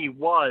while he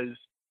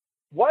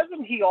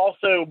wasn't he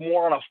also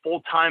more on a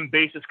full-time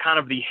basis kind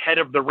of the head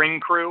of the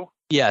ring crew?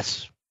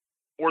 Yes.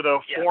 Or the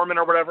foreman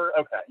or whatever?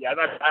 Okay, yeah,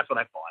 that's what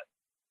I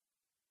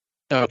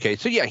thought. Okay,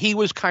 so yeah, he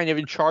was kind of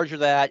in charge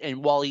of that,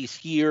 and while he's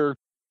here,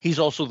 he's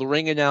also the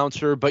ring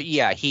announcer, but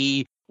yeah,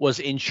 he was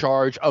in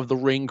charge of the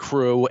ring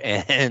crew,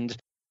 and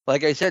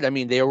like I said,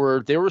 there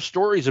were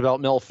stories about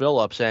Mel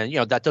Phillips, and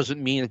that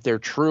doesn't mean that they're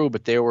true,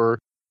 but there were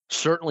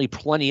certainly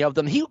plenty of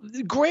them.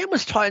 Graham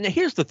was talking.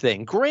 Here's the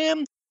thing: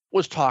 Graham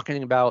was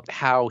talking about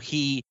how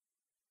he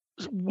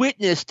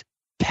witnessed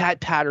Pat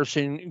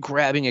Patterson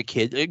grabbing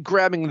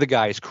the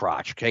guy's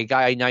crotch. Okay,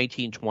 guy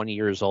 19, 20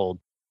 years old,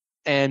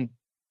 and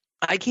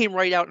I came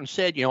right out and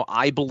said,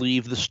 I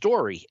believe the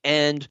story,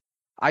 and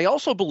I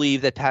also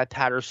believe that Pat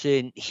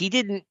Patterson, he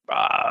didn't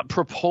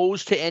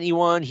propose to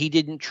anyone, he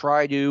didn't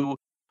try to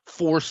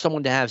force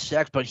someone to have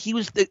sex, but he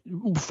was,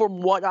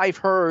 from what I've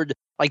heard,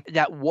 like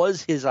that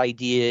was his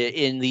idea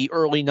in the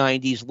early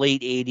 90s,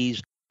 late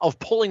 80s of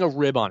pulling a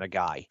rib on a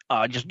guy,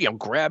 just,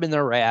 grabbing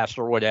their ass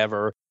or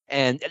whatever.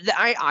 And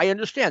I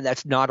understand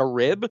that's not a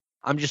rib.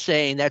 I'm just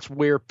saying that's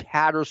where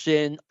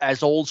Patterson,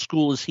 as old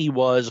school as he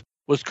was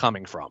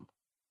coming from.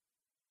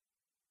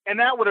 And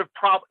that would have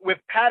with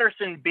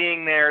Patterson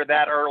being there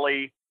that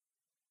early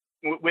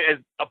as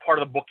a part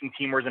of the booking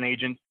team or as an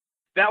agent,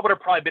 that would have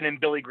probably been in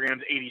Billy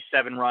Graham's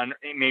 87 run,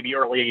 maybe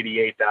early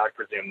 88, I would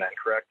presume then,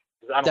 correct?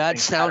 That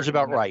sounds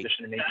about right.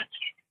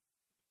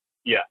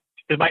 Yeah.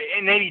 Because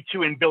in 82,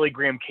 when Billy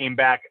Graham came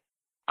back,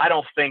 I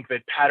don't think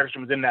that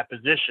Patterson was in that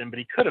position, but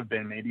he could have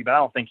been maybe, but I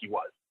don't think he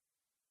was.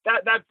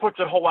 That puts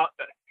a whole lot.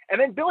 And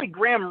then Billy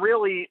Graham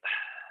really,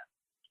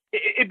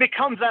 it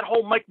becomes that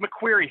whole Mike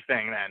McQueary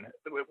thing then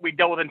we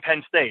dealt with in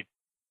Penn State.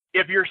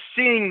 If you're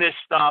seeing this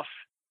stuff,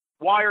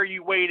 why are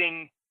you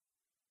waiting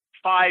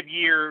 5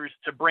 years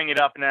to bring it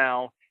up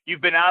now?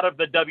 You've been out of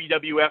the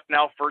WWF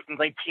now since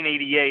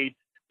 1988.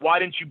 Why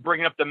didn't you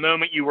bring it up the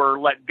moment you were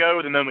let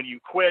go, the moment you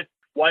quit?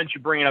 Why didn't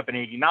you bring it up in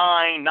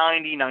 89,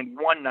 90,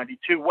 91,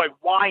 92?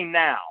 Why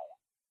now?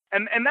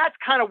 And that's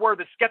kind of where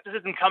the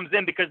skepticism comes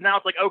in, because now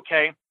it's like,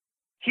 okay,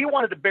 he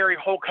wanted to bury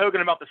Hulk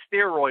Hogan about the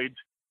steroids,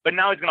 but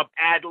now he's going to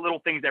add little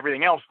things to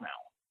everything else now,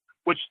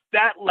 which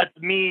that lets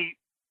me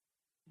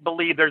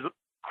believe there's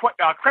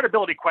a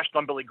credibility question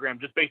on Billy Graham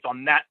just based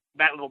on that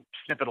little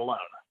snippet alone.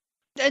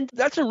 And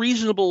that's a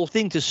reasonable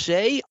thing to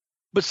say,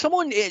 but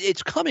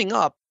it's coming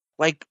up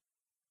like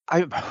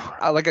I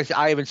said,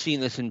 I haven't seen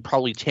this in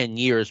probably 10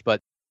 years,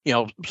 but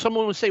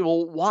someone would say,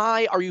 well,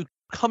 why are you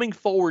coming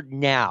forward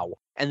now?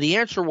 And the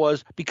answer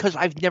was, because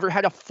I've never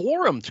had a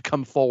forum to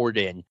come forward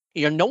in.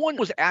 No one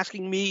was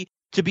asking me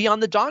to be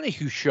on the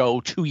Donahue show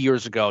 2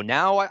 years ago.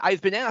 Now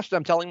I've been asked,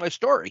 I'm telling my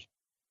story.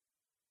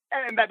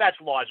 And that's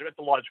logical. That's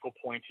a logical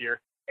point here.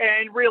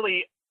 And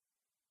really,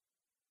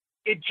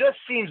 it just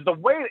seems the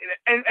way,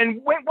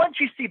 and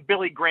once you see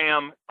Billy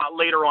Graham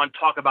later on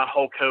talk about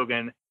Hulk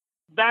Hogan,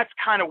 that's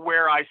kind of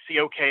where I see,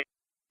 okay,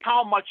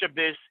 how much of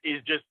this is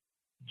just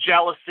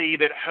jealousy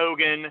that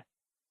Hogan,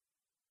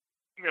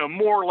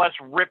 more or less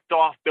ripped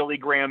off Billy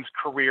Graham's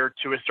career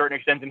to a certain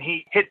extent, and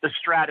he hit the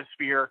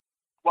stratosphere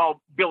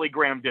while Billy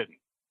Graham didn't.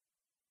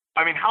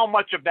 How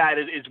much of that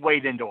is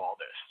weighed into all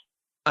this?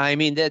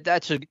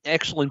 That's an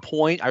excellent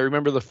point. I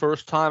remember the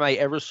first time I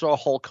ever saw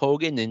Hulk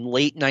Hogan in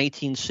late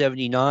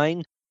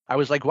 1979. I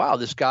was like, wow,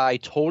 this guy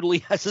totally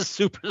has a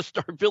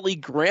Superstar Billy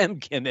Graham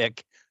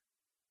gimmick.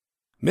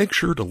 Make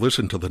sure to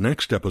listen to the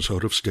next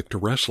episode of Stick to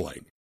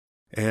Wrestling,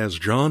 as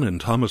John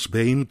and Thomas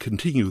Bain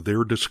continue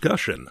their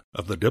discussion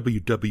of the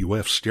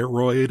WWF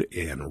steroid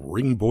and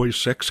ring boy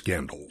sex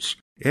scandals,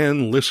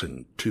 and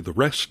listen to the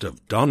rest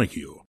of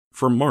Donahue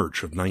from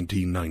March of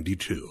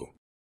 1992.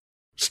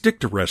 Stick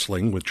to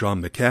Wrestling with John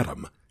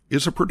McAdam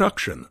is a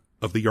production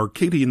of the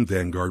Arcadian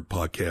Vanguard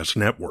Podcast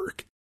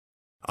Network.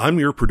 I'm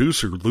your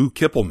producer, Lou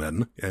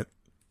Kippelman, and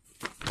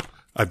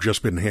I've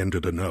just been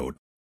handed a note.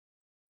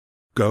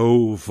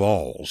 Go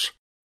Vols.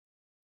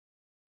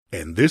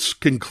 And this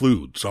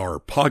concludes our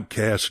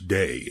podcast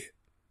day.